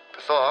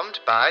 performed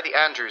by the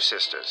Andrews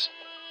Sisters.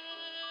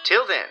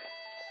 Till Then,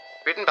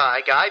 written by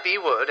Guy B.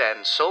 Wood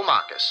and Sol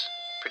Marcus,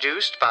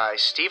 produced by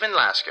Stephen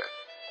Lasker,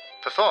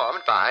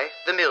 performed by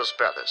the Mills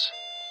Brothers.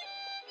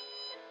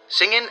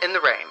 Singin' in the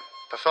Rain,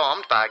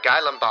 performed by Guy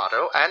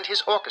Lombardo and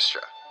his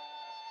orchestra.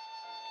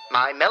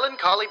 My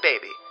Melancholy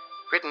Baby,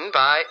 written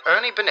by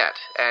Ernie Burnett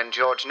and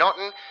George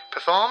Norton,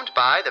 performed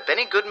by the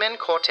Benny Goodman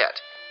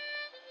Quartet.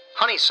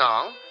 Honey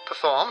Song,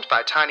 performed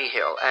by Tiny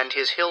Hill and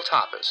his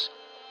Hilltoppers.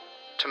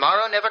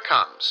 Tomorrow Never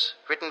Comes,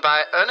 written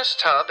by Ernest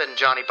Tubb and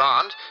Johnny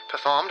Bond,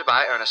 performed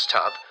by Ernest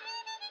Tubb.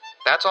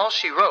 That's All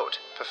She Wrote,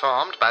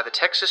 performed by the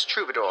Texas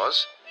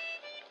Troubadours.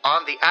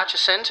 On the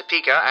Atchison,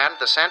 Topeka, and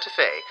the Santa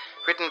Fe,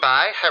 written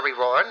by Harry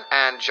Roran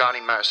and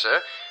Johnny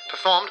Mercer,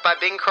 performed by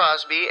Bing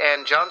Crosby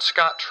and John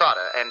Scott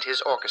Trotter and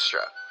his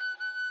orchestra.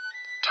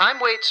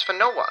 Time Waits for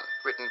No One,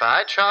 written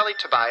by Charlie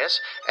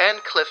Tobias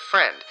and Cliff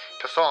Friend,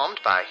 performed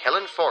by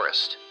Helen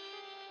Forrest.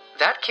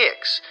 That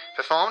Kicks,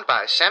 performed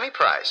by Sammy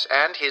Price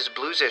and his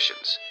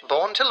Bluesicians.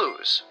 Born to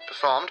Lose,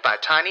 performed by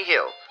Tiny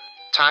Hill.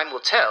 Time Will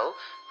Tell,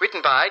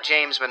 written by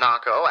James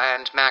Monaco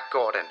and Mac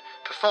Gordon,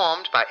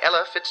 performed by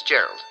Ella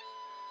Fitzgerald.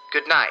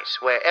 Good Night,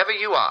 Wherever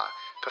You Are,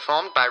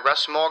 performed by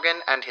Russ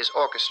Morgan and his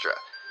orchestra.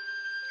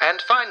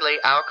 And finally,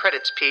 our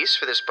credits piece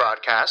for this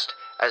broadcast,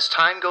 As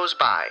Time Goes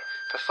By,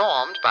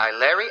 performed by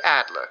Larry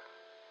Adler.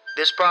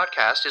 This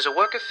broadcast is a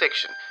work of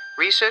fiction,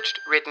 researched,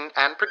 written,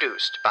 and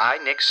produced by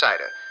Nick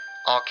Sider.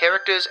 All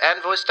characters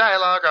and voice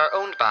dialogue are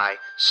owned by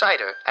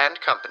Sider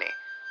and Company.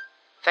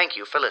 Thank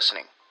you for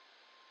listening.